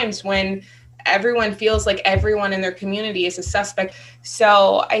violent crimes when everyone feels like everyone in their community is a suspect.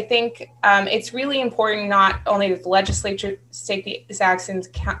 So I think it's really important not only that the legislature take these actions,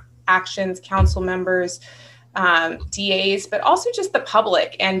 council members, DAs, but also just the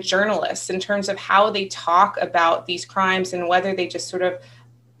public and journalists in terms of how they talk about these crimes and whether they just sort of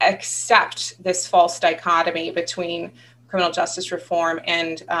accept this false dichotomy between criminal justice reform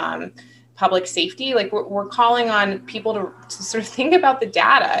and public safety. Like we're calling on people to sort of think about the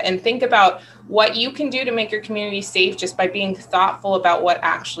data and think about what you can do to make your community safe just by being thoughtful about what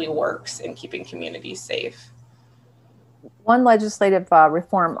actually works in keeping communities safe. One legislative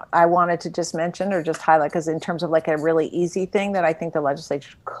reform I wanted to just mention or just highlight, because in terms of like a really easy thing that I think the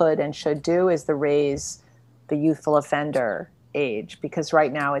legislature could and should do, is to raise the youthful offender age, because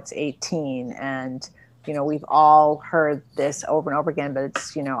right now it's 18, and you know, we've all heard this over and over again, but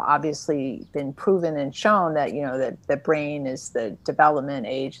it's, you know, obviously been proven and shown that, you know, that the brain is, the development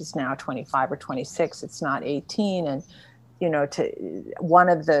age is now 25 or 26, it's not 18. And one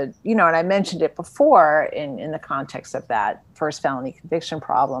of the, and I mentioned it before in the context of that first felony conviction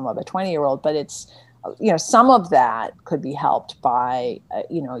problem of a 20-year-old, but it's, some of that could be helped by,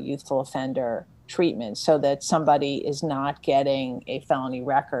 youthful offender treatment, so that somebody is not getting a felony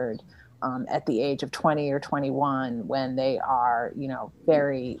record at the age of 20 or 21 when they are,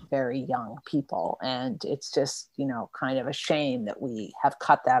 very, very young people. And it's just, kind of a shame that we have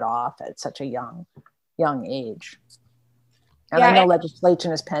cut that off at such a young age. And I know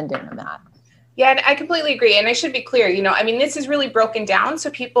legislation is pending on that. Yeah, and I completely agree. And I should be clear, this is really broken down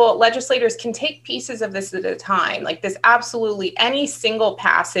so legislators can take pieces of this at a time. Like this, absolutely any single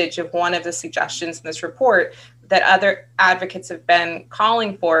passage of one of the suggestions in this report that other advocates have been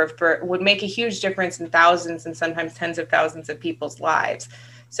calling for would make a huge difference in thousands and sometimes tens of thousands of people's lives.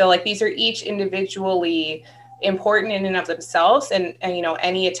 So like these are each individually important in and of themselves. And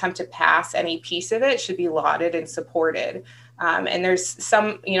any attempt to pass any piece of it should be lauded and supported. And there's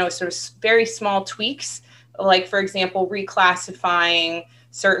some, sort of very small tweaks, like, for example, reclassifying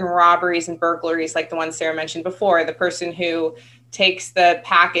certain robberies and burglaries, like the one Sarah mentioned before. The person who takes the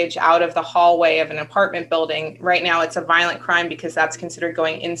package out of the hallway of an apartment building, right now it's a violent crime because that's considered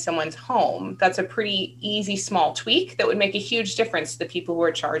going in someone's home. That's a pretty easy, small tweak that would make a huge difference to the people who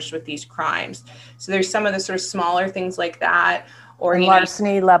are charged with these crimes. So there's some of the sort of smaller things like that. Or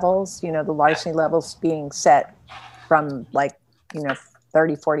larceny levels, the larceny levels being set from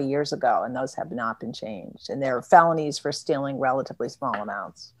 30, 40 years ago, and those have not been changed. And there are felonies for stealing relatively small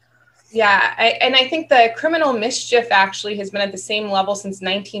amounts. Yeah, I think the criminal mischief actually has been at the same level since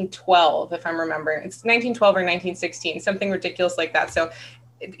 1912, if I'm remembering. It's 1912 or 1916, something ridiculous like that. So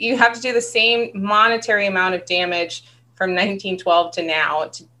you have to do the same monetary amount of damage from 1912 to now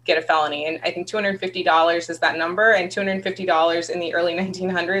to get a felony. And I think $250 is that number, and $250 in the early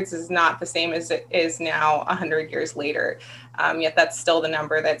 1900s is not the same as it is now 100 years later. Yet that's still the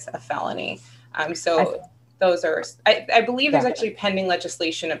number that's a felony. Those are, I believe there's actually pending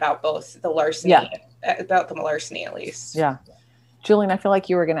legislation about both the larceny, about the larceny at least. Yeah. Julian, I feel like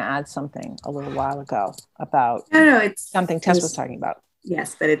you were going to add something a little while ago about it's something Tess was talking about.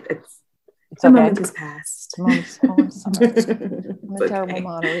 Yes, but it's the okay. moment has passed. I'm sorry. I'm a terrible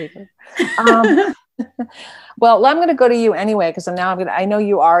moderator. Well, I'm going to go to you anyway, because I know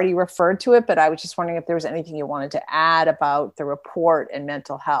you already referred to it, but I was just wondering if there was anything you wanted to add about the report and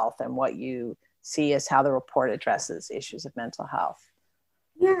mental health and what you see as how the report addresses issues of mental health.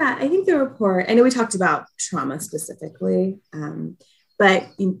 Yeah, I think the report, I know we talked about trauma specifically, but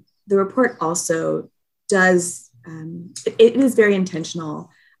the report also does, it is very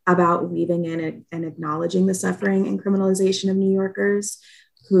intentional about weaving in and acknowledging the suffering and criminalization of New Yorkers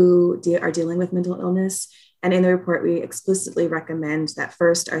who are dealing with mental illness. And in the report, we explicitly recommend that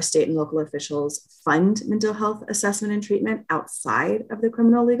first, our state and local officials fund mental health assessment and treatment outside of the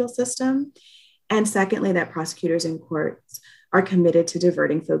criminal legal system. And secondly, that prosecutors and courts are committed to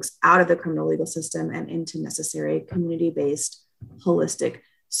diverting folks out of the criminal legal system and into necessary community-based holistic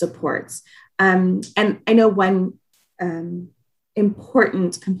supports. And I know one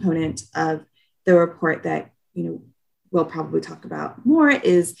important component of the report that we'll probably talk about more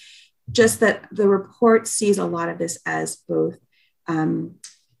is just that the report sees a lot of this as both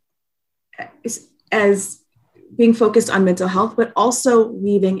as being focused on mental health, but also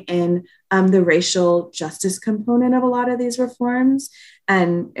weaving in the racial justice component of a lot of these reforms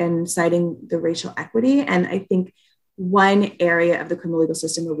and citing the racial equity. And I think one area of the criminal legal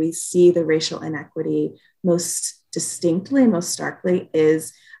system where we see the racial inequity most distinctly, most starkly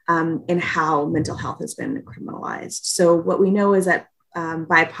is in how mental health has been criminalized. So what we know is that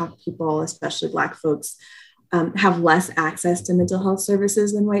BIPOC people, especially Black folks, have less access to mental health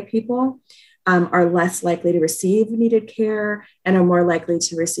services than white people. Are less likely to receive needed care and are more likely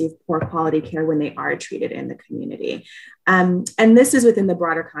to receive poor quality care when they are treated in the community. And this is within the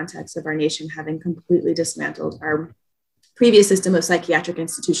broader context of our nation having completely dismantled our previous system of psychiatric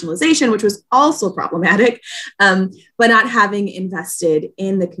institutionalization, which was also problematic, but not having invested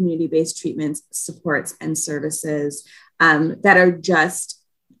in the community-based treatments, supports, and services that are just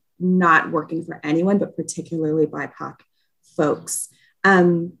not working for anyone, but particularly BIPOC folks.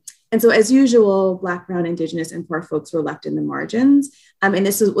 And so as usual, Black, Brown, Indigenous, and poor folks were left in the margins. And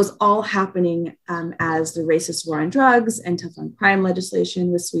this was all happening as the racist war on drugs and tough on crime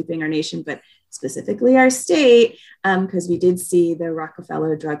legislation was sweeping our nation, but specifically our state, because we did see the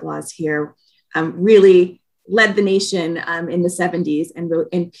Rockefeller drug laws here really led the nation in the 70s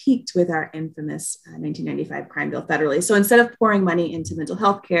and peaked with our infamous 1995 crime bill federally. So instead of pouring money into mental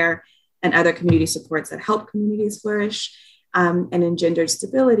health care and other community supports that help communities flourish, and engendered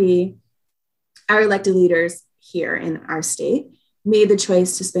stability, our elected leaders here in our state made the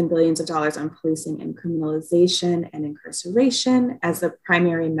choice to spend billions of dollars on policing and criminalization and incarceration as the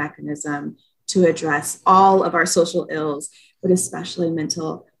primary mechanism to address all of our social ills, but especially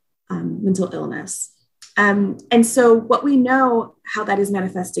mental illness. And so what we know how that is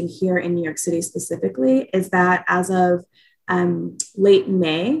manifesting here in New York City specifically is that as of late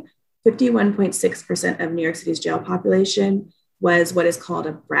May, 51.6% of New York City's jail population was what is called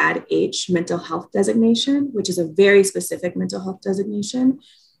a BRAD H mental health designation, which is a very specific mental health designation.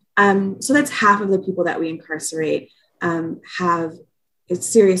 So that's half of the people that we incarcerate have a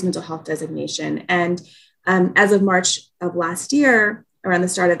serious mental health designation. And as of March of last year, around the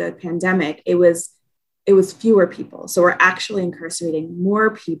start of the pandemic, it was fewer people. So we're actually incarcerating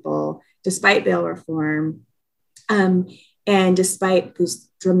more people despite bail reform. And despite this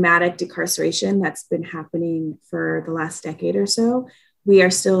dramatic decarceration that's been happening for the last decade or so, we are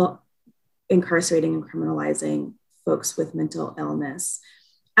still incarcerating and criminalizing folks with mental illness.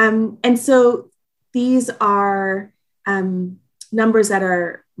 And so these are numbers that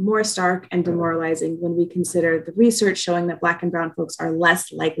are more stark and demoralizing when we consider the research showing that Black and brown folks are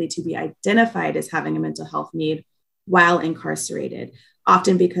less likely to be identified as having a mental health need while incarcerated,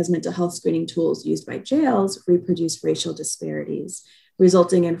 often because mental health screening tools used by jails reproduce racial disparities,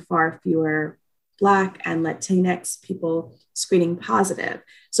 resulting in far fewer Black and Latinx people screening positive.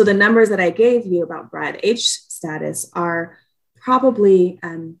 So the numbers that I gave you about BRAD H status are probably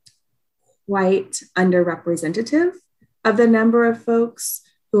quite underrepresentative of the number of folks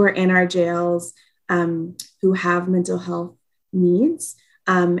who are in our jails who have mental health needs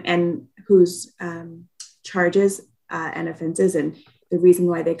and whose charges and offenses and the reason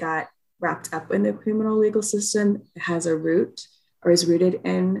why they got wrapped up in the criminal legal system has a root or is rooted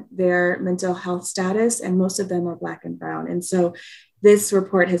in their mental health status, and most of them are Black and brown. And so this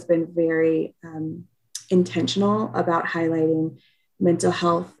report has been very intentional about highlighting mental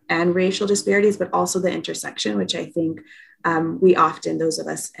health and racial disparities, but also the intersection, which I think we often, those of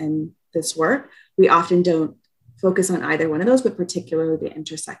us in this work, we often don't focus on either one of those, but particularly the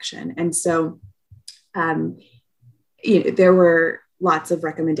intersection. And so there were lots of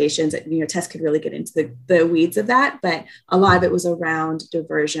recommendations that, Tess could really get into the weeds of that, but a lot of it was around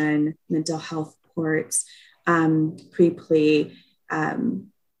diversion, mental health courts, pre-plea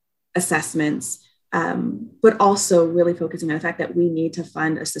assessments, but also really focusing on the fact that we need to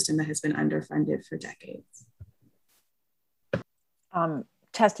fund a system that has been underfunded for decades.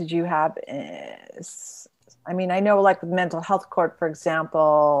 Tess, did you have, I know like with mental health court, for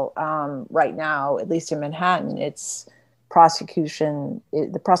example, right now, at least in Manhattan, the prosecution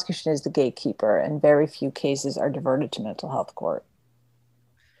is the gatekeeper and very few cases are diverted to mental health court.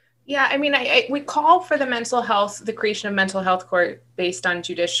 Yeah, we call for the creation of mental health court based on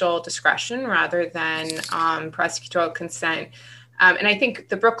judicial discretion rather than prosecutorial consent. And I think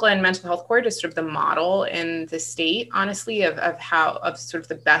the Brooklyn Mental Health Court is sort of the model in the state, honestly, of sort of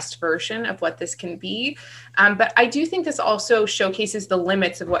the best version of what this can be. But I do think this also showcases the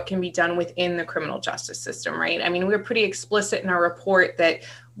limits of what can be done within the criminal justice system, right? We were pretty explicit in our report that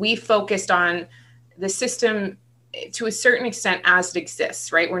we focused on the system to a certain extent as it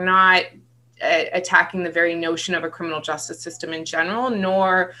exists, right? We're not attacking the very notion of a criminal justice system in general,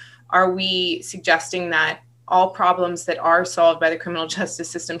 nor are we suggesting that all problems that are solved by the criminal justice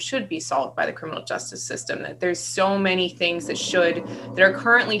system should be solved by the criminal justice system, that there's so many things that are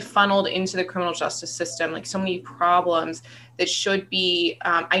currently funneled into the criminal justice system, like so many problems that should be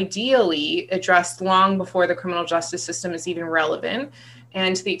ideally addressed long before the criminal justice system is even relevant.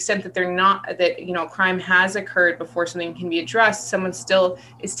 And to the extent that crime has occurred before something can be addressed, someone still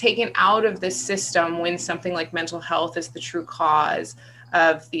is taken out of this system when something like mental health is the true cause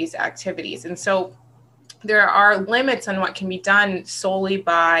of these activities. And so there are limits on what can be done solely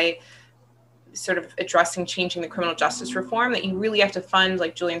by sort of changing the criminal justice reform, that you really have to fund,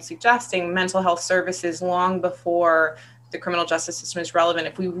 like Julian's suggesting, mental health services long before the criminal justice system is relevant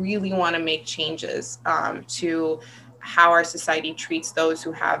if we really want to make changes to how our society treats those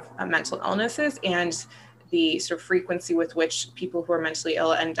who have mental illnesses and the sort of frequency with which people who are mentally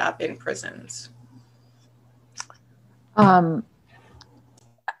ill end up in prisons.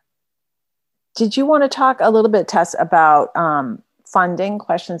 Did you want to talk a little bit, Tess, about funding,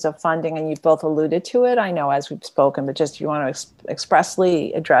 questions of funding? And you both alluded to it, I know, as we've spoken, but just you want to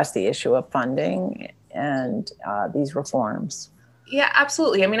expressly address the issue of funding and these reforms. Yeah,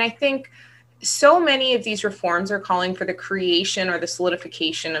 absolutely. I think so many of these reforms are calling for the creation or the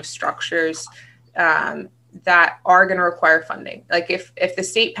solidification of structures that are going to require funding. Like if the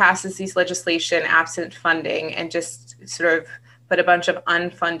state passes these legislation absent funding and just sort of put a bunch of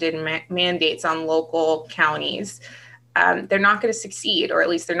unfunded mandates on local counties, they're not going to succeed, or at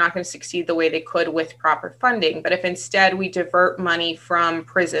least they're not going to succeed the way they could with proper funding. But if instead we divert money from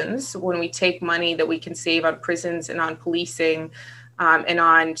prisons, when we take money that we can save on prisons and on policing, and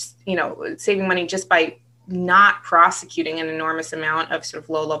on, saving money just by not prosecuting an enormous amount of sort of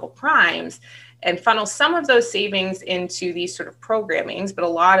low-level crimes, and funnel some of those savings into these sort of programmings, but a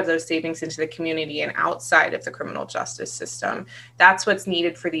lot of those savings into the community and outside of the criminal justice system. That's what's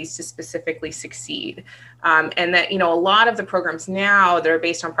needed for these to specifically succeed. And that, a lot of the programs now that are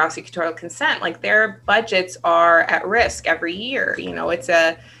based on prosecutorial consent, like their budgets are at risk every year.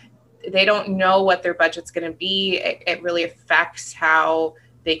 They don't know what their budget's going to be. It really affects how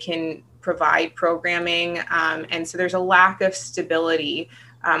they can provide programming. And so there's a lack of stability,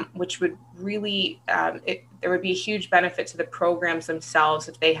 which would really, there would be a huge benefit to the programs themselves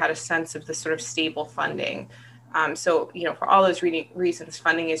if they had a sense of the sort of stable funding. So, for all those reasons,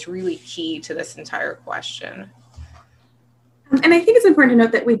 funding is really key to this entire question. And I think it's important to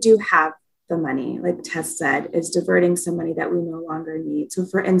note that we do have the money, like Tess said, is diverting some money that we no longer need. So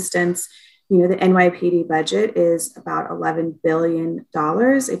for instance, the NYPD budget is about $11 billion.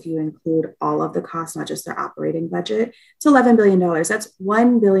 If you include all of the costs, not just their operating budget, it's $11 billion. That's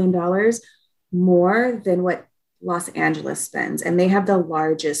 $1 billion more than what Los Angeles spends. And they have the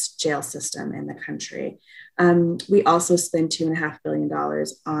largest jail system in the country. We also spend $2.5 billion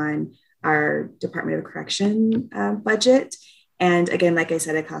on our Department of Correction budget. And again, like I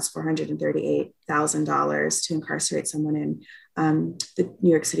said, it costs $438,000 to incarcerate someone in the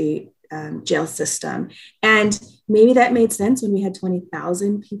New York City jail system. And maybe that made sense when we had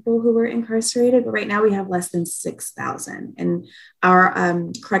 20,000 people who were incarcerated, but right now we have less than 6,000. And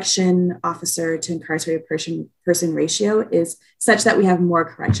our correction officer to incarcerated person ratio is such that we have more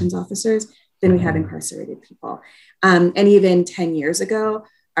corrections officers than we have incarcerated people. And even 10 years ago,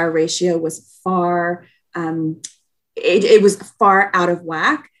 our ratio was far, it was far out of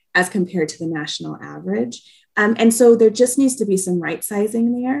whack as compared to the national average. And so there just needs to be some right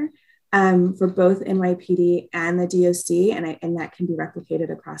sizing there for both NYPD and the DOC, and that can be replicated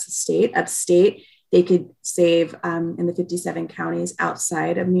across the state. Upstate, they could save, in the 57 counties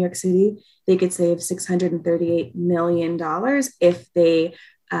outside of New York City, they could save $638 million if they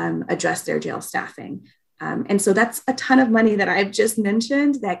address their jail staffing. And so that's a ton of money that I've just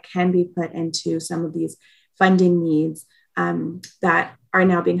mentioned that can be put into some of these funding needs that are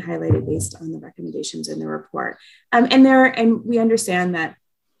now being highlighted based on the recommendations in the report. And we understand that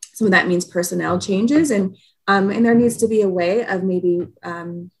some of that means personnel changes, and there needs to be a way of maybe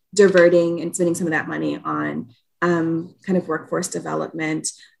diverting and spending some of that money on kind of workforce development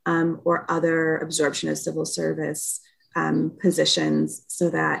or other absorption of civil service positions, so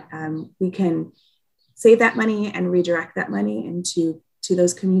that we can save that money and redirect that money into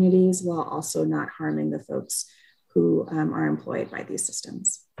those communities while also not harming the folks who are employed by these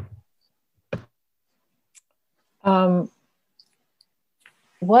systems.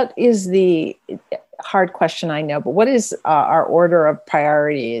 What is the hard question, I know, but what is our order of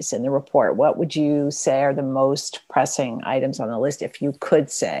priorities in the report? What would you say are the most pressing items on the list, if you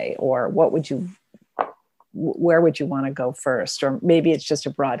could say, or where would you want to go first? Or maybe it's just a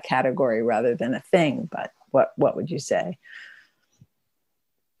broad category rather than a thing, but what would you say?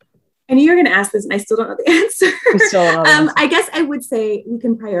 I knew you were going to ask this and I still don't know the answer. You still don't know the answer. I guess I would say we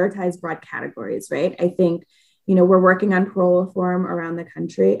can prioritize broad categories, right? I think, we're working on parole reform around the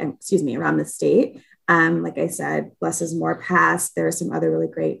country, around the state. Like I said, less is more passed. There are some other really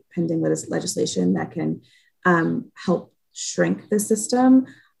great pending legislation that can help shrink the system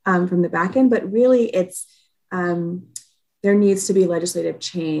from the back end, but really it's, there needs to be legislative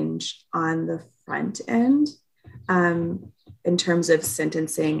change on the front end in terms of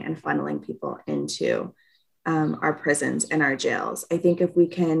sentencing and funneling people into our prisons and our jails. I think if we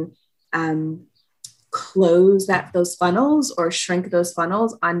can close those funnels or shrink those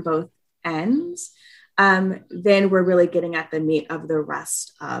funnels on both ends, then we're really getting at the meat of the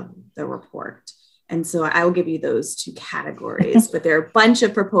rest of the report. And so I will give you those two categories, but there are a bunch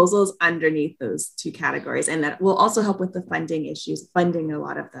of proposals underneath those two categories. And that will also help with the funding issues, funding a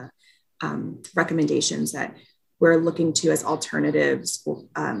lot of the recommendations that we're looking to as alternatives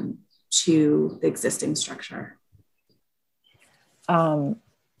to the existing structure.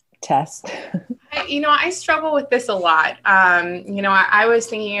 Tess? I struggle with this a lot. I was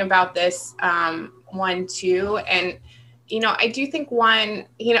thinking about this one too. And, I do think one,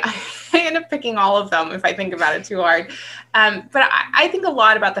 I end up picking all of them if I think about it too hard. But I think a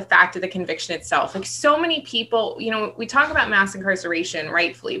lot about the fact of the conviction itself. Like so many people, we talk about mass incarceration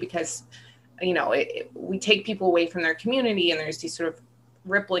rightfully because we take people away from their community, and there's these sort of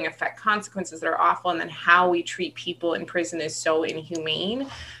rippling effect consequences that are awful. And then how we treat people in prison is so inhumane.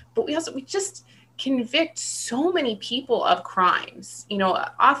 But we just convict so many people of crimes,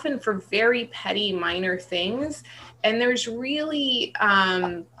 often for very petty, minor things. And there's really,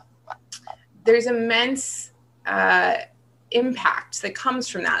 there's immense impact that comes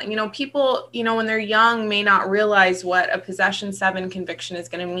from that. People, when they're young, may not realize what a possession 7 conviction is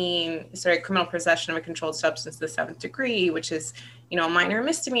going to mean. Criminal possession of a controlled substance to the 7th degree, which is, a minor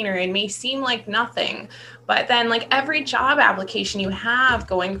misdemeanor. It may seem like nothing, but then like every job application you have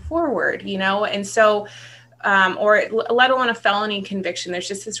going forward, and so, or let alone a felony conviction, there's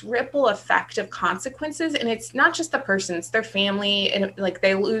just this ripple effect of consequences. And it's not just the person, it's their family, and like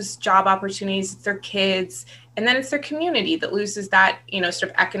they lose job opportunities, it's their kids, and then it's their community that loses that, sort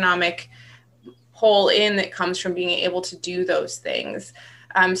of economic pull in that comes from being able to do those things.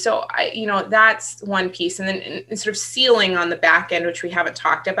 So that's one piece. And then sort of sealing on the back end, which we haven't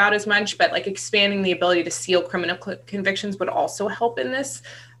talked about as much, but like expanding the ability to seal criminal convictions would also help in this,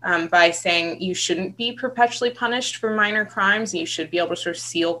 by saying you shouldn't be perpetually punished for minor crimes. You should be able to sort of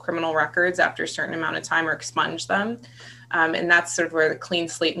seal criminal records after a certain amount of time or expunge them. And that's sort of where the Clean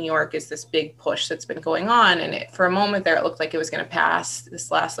Slate New York is this big push that's been going on. And for a moment there, it looked like it was going to pass this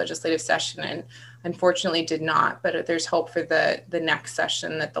last legislative session, and unfortunately did not. But there's hope for the next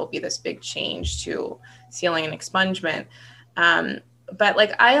session that there'll be this big change to sealing and expungement. But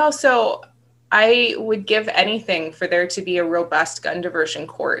like, I would give anything for there to be a robust gun diversion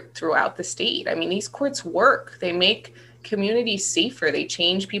court throughout the state. I mean, these courts work. They make communities safer. They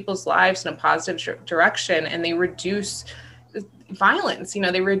change people's lives in a positive direction, and they reduce violence.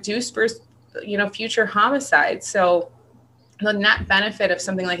 They reduce future homicides. So the net benefit of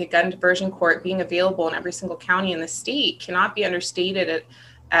something like a gun diversion court being available in every single county in the state cannot be understated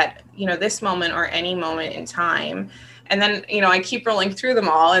at this moment or any moment in time. And then, I keep rolling through them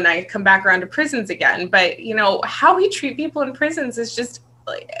all and I come back around to prisons again. But, how we treat people in prisons is just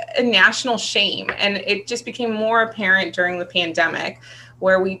like a national shame. And it just became more apparent during the pandemic,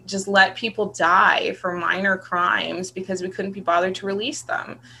 where we just let people die for minor crimes because we couldn't be bothered to release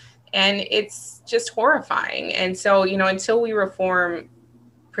them. And it's just horrifying. And so, until we reform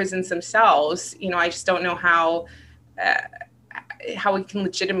prisons themselves, I just don't know how we can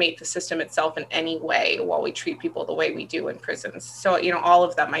legitimate the system itself in any way while we treat people the way we do in prisons. So, all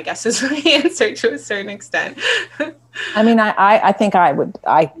of them, I guess, is my answer to a certain extent. I mean, I think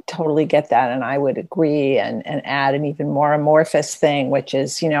I totally get that. And I would agree and add an even more amorphous thing, which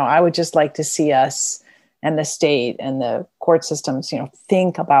is, I would just like to see us and the state and the court systems,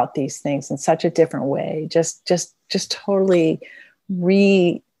 think about these things in such a different way. Just totally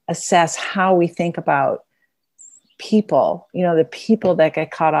reassess how we think about people, the people that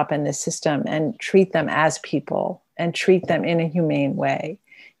get caught up in the system, and treat them as people and treat them in a humane way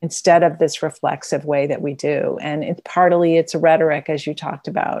instead of this reflexive way that we do. And it's rhetoric, as you talked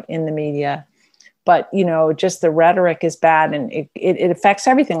about, in the media. But, just the rhetoric is bad, and it affects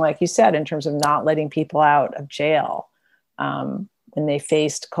everything, like you said, in terms of not letting people out of jail when they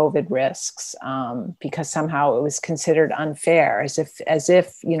faced COVID risks, because somehow it was considered unfair, as if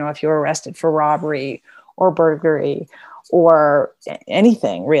if you were arrested for robbery or burglary or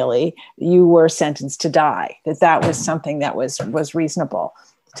anything really, you were sentenced to die. That was something that was reasonable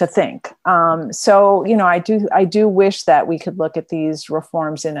to think. So, I do wish that we could look at these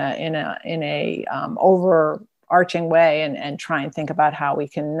reforms in a overarching way and try and think about how we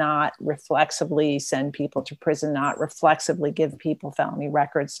can not reflexively send people to prison, not reflexively give people felony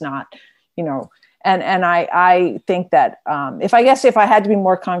records, not, and I think that if I had to be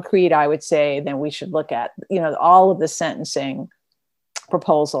more concrete, I would say then we should look at, all of the sentencing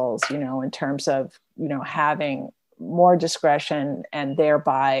proposals, in terms of, having more discretion and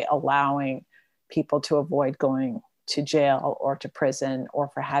thereby allowing people to avoid going to jail or to prison or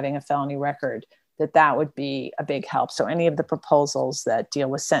for having a felony record, that would be a big help. So any of the proposals that deal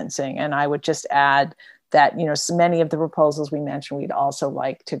with sentencing, and I would just add that, so many of the proposals we mentioned, we'd also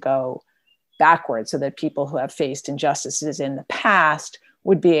like to go backwards so that people who have faced injustices in the past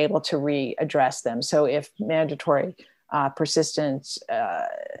would be able to readdress them. So if mandatory persistence,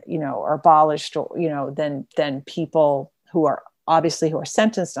 are abolished, or, then people who are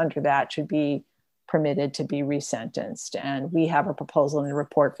sentenced under that should be permitted to be resentenced. And we have a proposal in the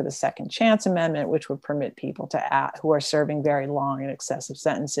report for the Second Chance Amendment, which would permit people who are serving very long and excessive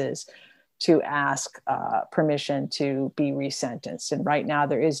sentences to ask permission to be resentenced. And right now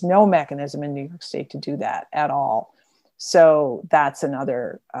there is no mechanism in New York State to do that at all. So that's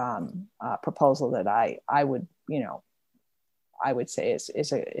another proposal that I would, I would say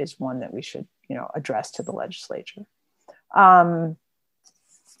is one that we should, address to the legislature.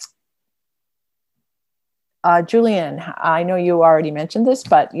 Julian, I know you already mentioned this,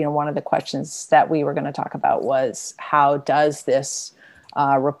 but one of the questions that we were going to talk about was, how does this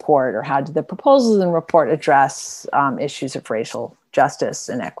report, or how do the proposals in the report address issues of racial justice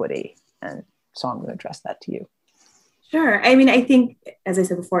and equity? And so I'm going to address that to you. Sure. I mean, I think, as I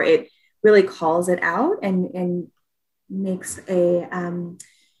said before, it really calls it out and makes a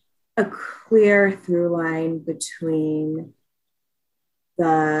clear through line between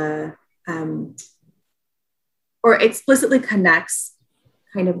the or explicitly connects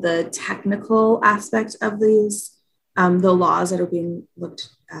kind of the technical aspect of these, the laws that are being looked,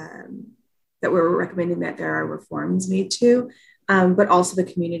 that we're recommending that there are reforms made to, but also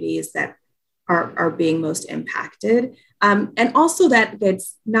the communities that are being most impacted. And also that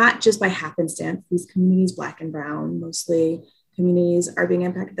it's not just by happenstance. These communities, Black and Brown, mostly communities, are being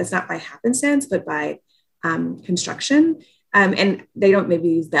impacted. That's not by happenstance, but by construction. And they don't maybe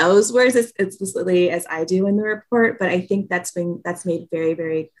use those words as explicitly as I do in the report, but I think that's made very,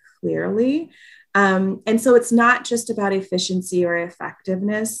 very clearly. And so it's not just about efficiency or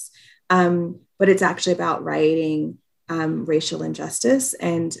effectiveness, but it's actually about righting racial injustice.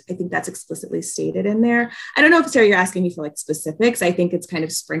 And I think that's explicitly stated in there. I don't know if, Sarah, you're asking me for like specifics. I think it's kind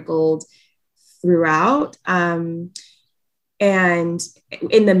of sprinkled throughout. And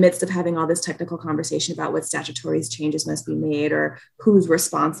in the midst of having all this technical conversation about what statutory changes must be made or who's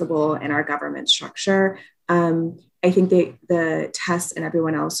responsible in our government structure, I think the Tess and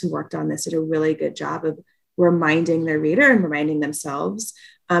everyone else who worked on this did a really good job of reminding their reader and reminding themselves,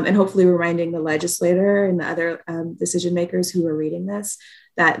 and hopefully reminding the legislator and the other decision makers who are reading this,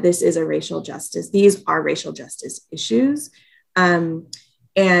 that this is a racial justice. These are racial justice issues.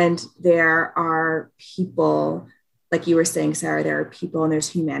 And there are people, like you were saying, Sarah, there are people and there's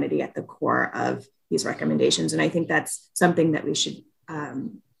humanity at the core of these recommendations. And I think that's something that we should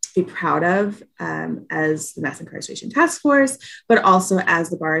be proud of as the Mass Incarceration Task Force, but also as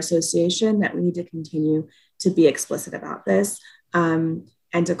the Bar Association, that we need to continue to be explicit about this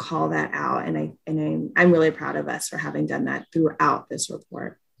and to call that out. And I'm really proud of us for having done that throughout this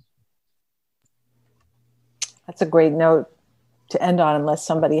report. That's a great note to end on, unless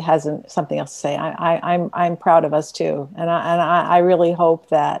somebody has something else to say. I'm proud of us too, and I really hope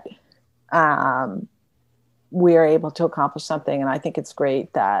that we are able to accomplish something. And I think it's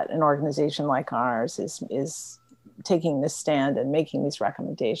great that an organization like ours is taking this stand and making these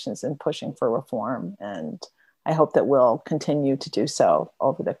recommendations and pushing for reform. And I hope that we'll continue to do so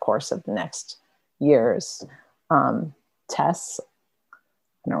over the course of the next years. Tess,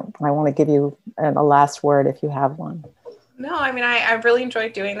 I want to give you a last word if you have one. No, I mean, I've really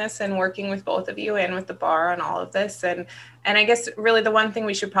enjoyed doing this and working with both of you and with the bar on all of this. And I guess really the one thing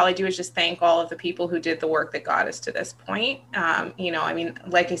we should probably do is just thank all of the people who did the work that got us to this point. I mean,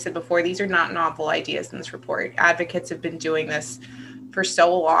 like I said before, these are not novel ideas in this report. Advocates have been doing this for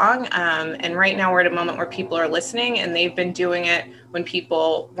so long. And right now we're at a moment where people are listening, and they've been doing it when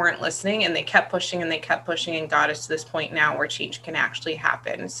people weren't listening, and they kept pushing and got us to this point now where change can actually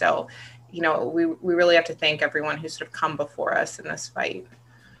happen. So we really have to thank everyone who's sort of come before us in this fight.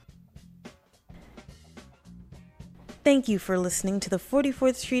 Thank you for listening to the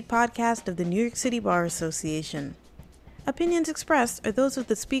 44th Street podcast of the New York City Bar Association. Opinions expressed are those of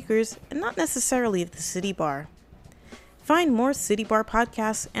the speakers and not necessarily of the City Bar. Find more City Bar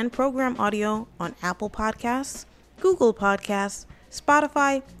podcasts and program audio on Apple Podcasts, Google Podcasts,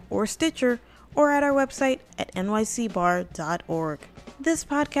 Spotify, or Stitcher, or at our website at nycbar.org. This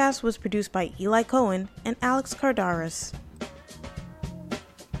podcast was produced by Eli Cohen and Alex Cardaris.